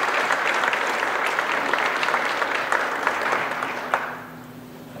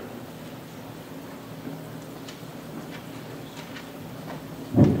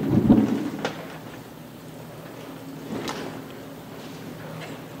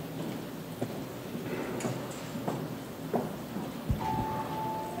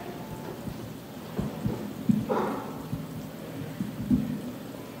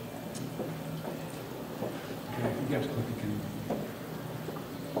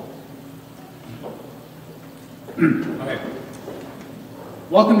 Okay.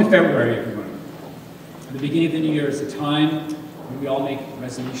 Welcome to February, everyone. The beginning of the new year is a time when we all make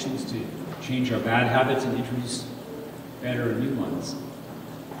resolutions to change our bad habits and introduce better and new ones.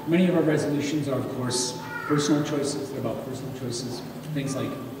 Many of our resolutions are, of course, personal choices. They're about personal choices. Things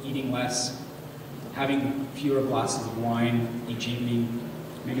like eating less, having fewer glasses of wine each evening,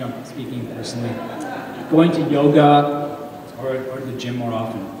 maybe I'm speaking personally, going to yoga or the gym more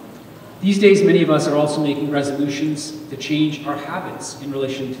often. These days, many of us are also making resolutions to change our habits in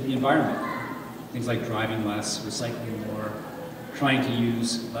relation to the environment. Things like driving less, recycling more, trying to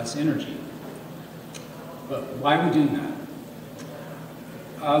use less energy. But why are we doing that?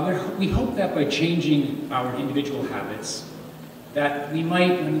 We hope that by changing our individual habits, that we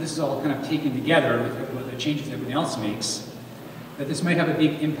might, and this is all kind of taken together with the changes everyone else makes, that this might have a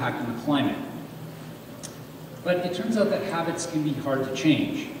big impact on the climate. But it turns out that habits can be hard to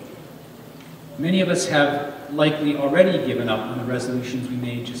change. Many of us have likely already given up on the resolutions we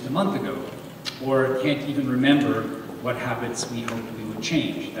made just a month ago, or can't even remember what habits we hoped we would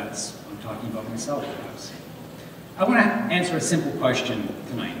change. I'm talking about myself, perhaps. I want to answer a simple question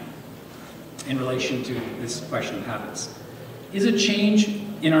tonight in relation to this question of habits. Is a change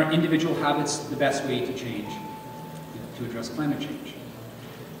in our individual habits the best way to change, to address climate change?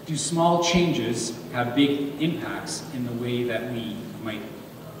 Do small changes have big impacts in the way that we might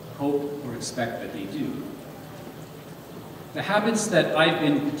hope or expect that they do? The habits that I've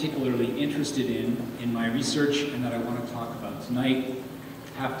been particularly interested in my research and that I want to talk about tonight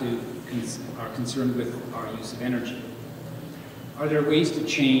are concerned with our use of energy. Are there ways to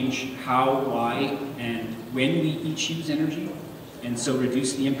change how, why, and when we each use energy? and so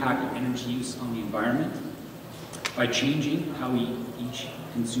reduce the impact of energy use on the environment by changing how we each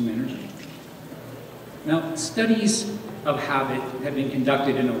consume energy. Now, studies of habit have been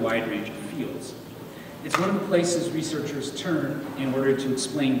conducted in a wide range of fields. It's one of the places researchers turn in order to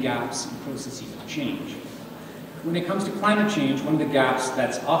explain gaps in processes of change. When it comes to climate change, one of the gaps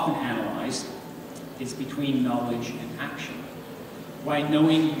that's often analyzed is between knowledge and action. Why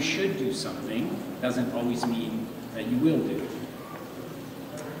knowing you should do something doesn't always mean that you will do it.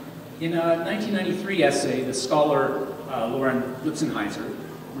 In a 1993 essay, the scholar Loren Lutzenheiser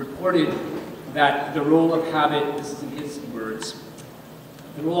reported that the role of habit, this is in his words,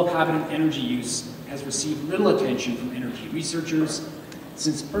 the role of habit in energy use has received little attention from energy researchers,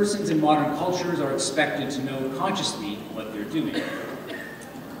 since persons in modern cultures are expected to know consciously what they're doing.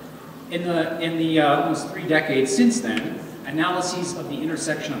 In the almost 3 decades since then, analyses of the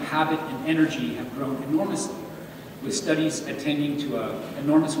intersection of habit and energy have grown enormously, with studies attending to an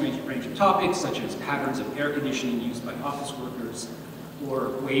enormous range of topics, such as patterns of air conditioning used by office workers, or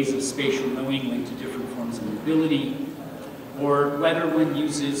ways of spatial knowing linked to different forms of mobility, or whether one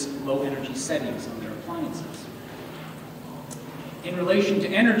uses low energy settings on their appliances. In relation to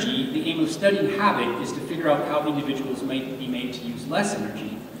energy, the aim of studying habit is to figure out how individuals might be made to use less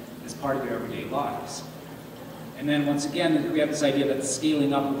energy as part of their everyday lives. And then once again, we have this idea that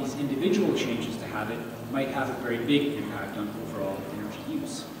scaling up of these individual changes to habit might have a very big impact on overall energy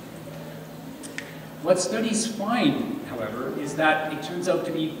use. What studies find, however, is that it turns out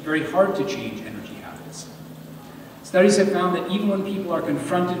to be very hard to change energy habits. Studies have found that even when people are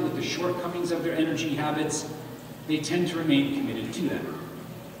confronted with the shortcomings of their energy habits, they tend to remain committed to them.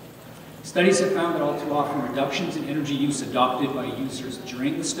 Studies have found that all too often reductions in energy use adopted by users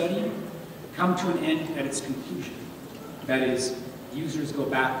during the study come to an end at its conclusion. That is, users go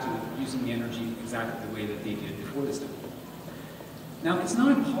back to using the energy exactly the way that they did before the study. Now, it's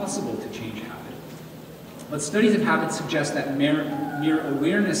not impossible to change habit, but studies of habit suggest that mere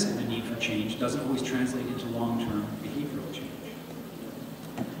awareness of the need for change doesn't always translate into long-term behavioral change.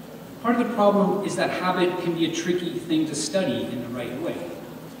 Part of the problem is that habit can be a tricky thing to study in the right way.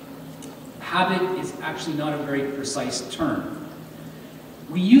 Habit is actually not a very precise term.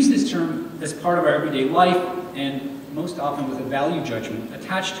 We use this term as part of our everyday life, and most often with a value judgment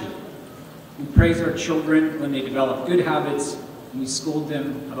attached to it. We praise our children when they develop good habits, and we scold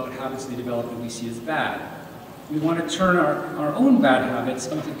them about habits they develop that we see as bad. We want to turn our own bad habits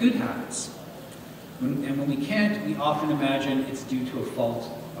into good habits. And when we can't, we often imagine it's due to a fault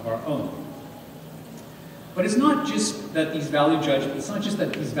of our own. But it's not just that these value judgments,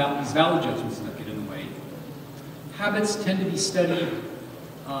 that get in the way. Habits tend to be studied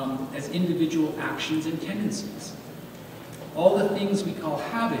as individual actions and tendencies. All the things we call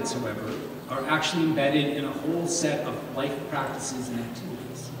habits, however, are actually embedded in a whole set of life practices and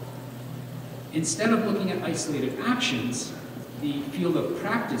activities. Instead of looking at isolated actions, the field of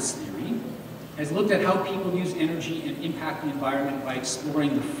practice theory has looked at how people use energy and impact the environment by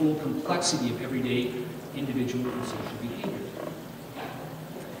exploring the full complexity of everyday individual and social behavior.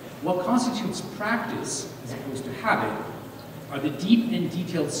 What constitutes practice, as opposed to habit, are the deep and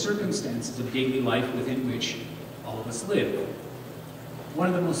detailed circumstances of daily life within which all of us live. One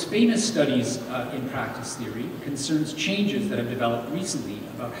of the most famous studies in practice theory concerns changes that have developed recently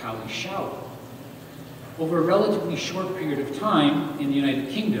about how we shower. Over a relatively short period of time in the United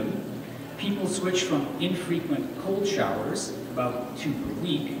Kingdom, people switched from infrequent cold showers, about 2 per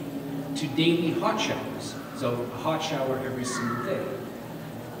week, to daily hot showers, so a hot shower every single day.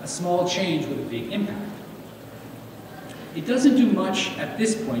 A small change with a big impact. It doesn't do much at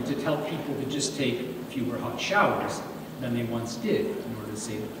this point to tell people to just take fewer hot showers than they once did in order to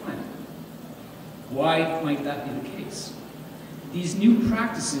save the planet. Why might that be the case? These new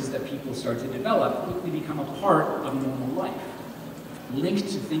practices that people start to develop quickly become a part of normal life, linked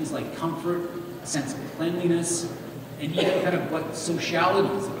to things like comfort, a sense of cleanliness, and even kind of what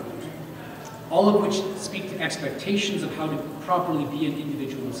sociality is about. All of which speak to expectations of how to properly be an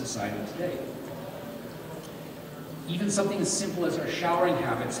individual in society today. Even something as simple as our showering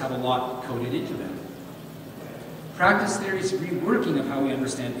habits have a lot coded into them. Practice theory's reworking of how we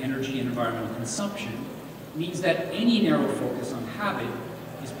understand energy and environmental consumption means that any narrow focus on habit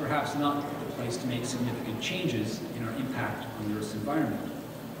is perhaps not the place to make significant changes in our impact on the Earth's environment.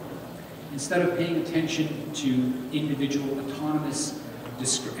 Instead of paying attention to individual autonomous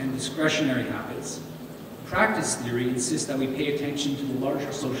and discretionary habits, practice theory insists that we pay attention to the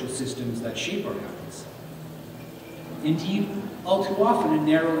larger social systems that shape our habits. Indeed, all too often a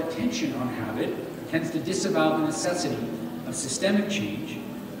narrow attention on habit tends to disavow the necessity of systemic change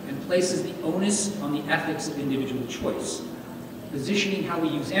and places the onus on the ethics of individual choice. positioning how we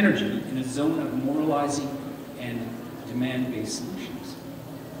use energy in a zone of moralizing and demand-based solutions.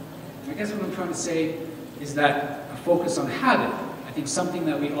 I guess what I'm trying to say is that a focus on habit, I think something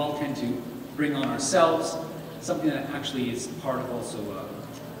that we all tend to bring on ourselves, something that actually is part of also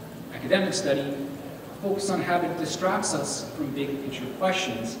academic study, focus on habit distracts us from big picture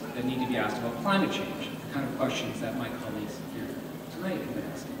questions that need to be asked about climate change, the kind of questions that my colleagues here tonight have been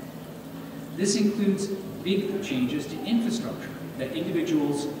asking. This includes big changes to infrastructure that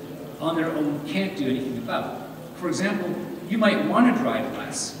individuals on their own can't do anything about. For example, you might want to drive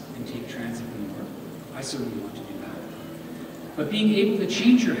less and take transit more. I certainly want to do that. But being able to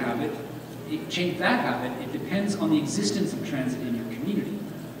change your habit, change that habit, it depends on the existence of transit in your community.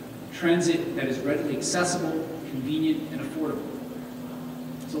 Transit that is readily accessible, convenient, and affordable.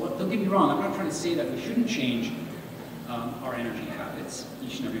 So don't get me wrong, I'm not trying to say that we shouldn't change our energy habits,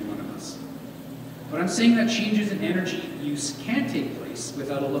 each and every one of us. But I'm saying that changes in energy use can take place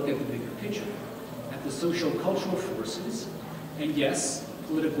without a look at the bigger picture, at the social cultural forces, and yes,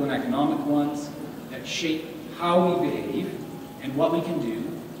 political and economic ones, that shape how we behave and what we can do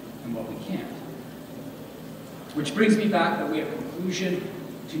and what we can't. Which brings me back that we have a conclusion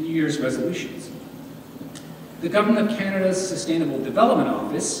to New Year's resolutions. The Government of Canada's Sustainable Development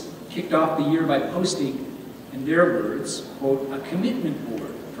Office kicked off the year by posting, in their words, quote, a commitment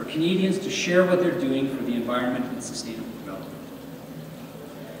board for Canadians to share what they're doing for the environment and sustainable development.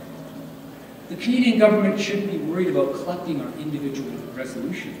 The Canadian government shouldn't be worried about collecting our individual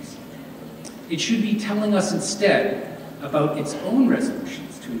resolutions. It should be telling us instead about its own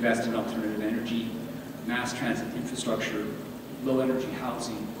resolutions to invest in alternative energy, mass transit infrastructure, low energy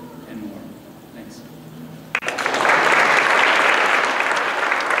housing, and more. Thanks.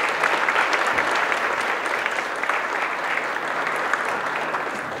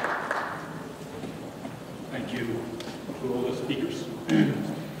 Thank you to all the speakers.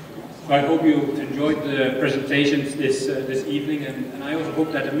 So I hope you enjoyed the presentations this evening, and I also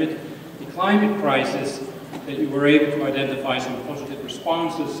hope that amid the climate crisis that you were able to identify some positive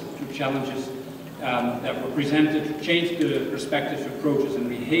responses to challenges that were presented to change the perspectives, approaches, and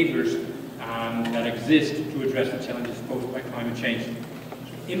behaviors that exist to address the challenges posed by climate change.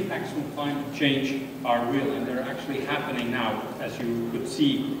 Impacts from climate change are real, and they're actually happening now, as you could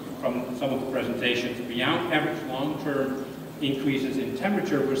see from some of the presentations. Beyond average long-term increases in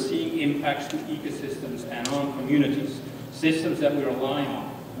temperature, we're seeing impacts to ecosystems and on communities, systems that we rely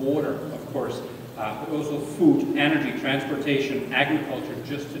on, water, of course, but also food, energy, transportation, agriculture,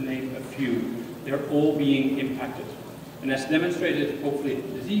 just to name a few. They're all being impacted. And as demonstrated, hopefully,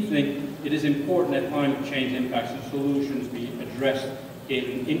 this evening, it is important that climate change impacts and solutions be addressed in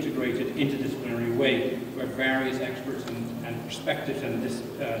an integrated, interdisciplinary way, where various experts and perspectives and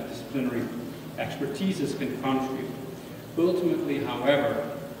disciplinary expertises can contribute. Ultimately,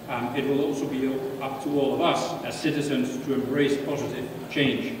 however, it will also be up to all of us as citizens to embrace positive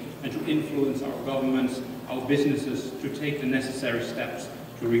change and to influence our governments, our businesses, to take the necessary steps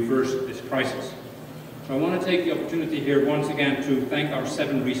to reverse this crisis. So I want to take the opportunity here once again to thank our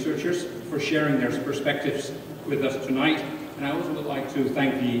 7 researchers for sharing their perspectives with us tonight. And I also would like to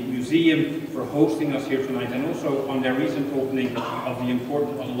thank the museum for hosting us here tonight, and also on their recent opening of the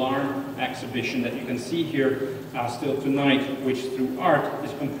important Alarm exhibition that you can see here still tonight, which through art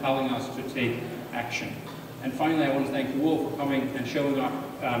is compelling us to take action. And finally, I want to thank you all for coming and showing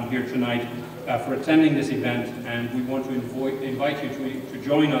up here tonight, for attending this event, and we want to invite you to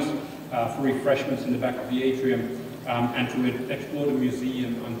join us for refreshments in the back of the atrium and to explore the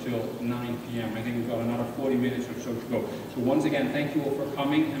museum until 9 p.m. I think we've got another 40 minutes or so to go. So once again, thank you all for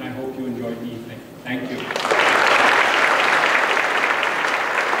coming, and I hope you enjoyed the evening. Thank you.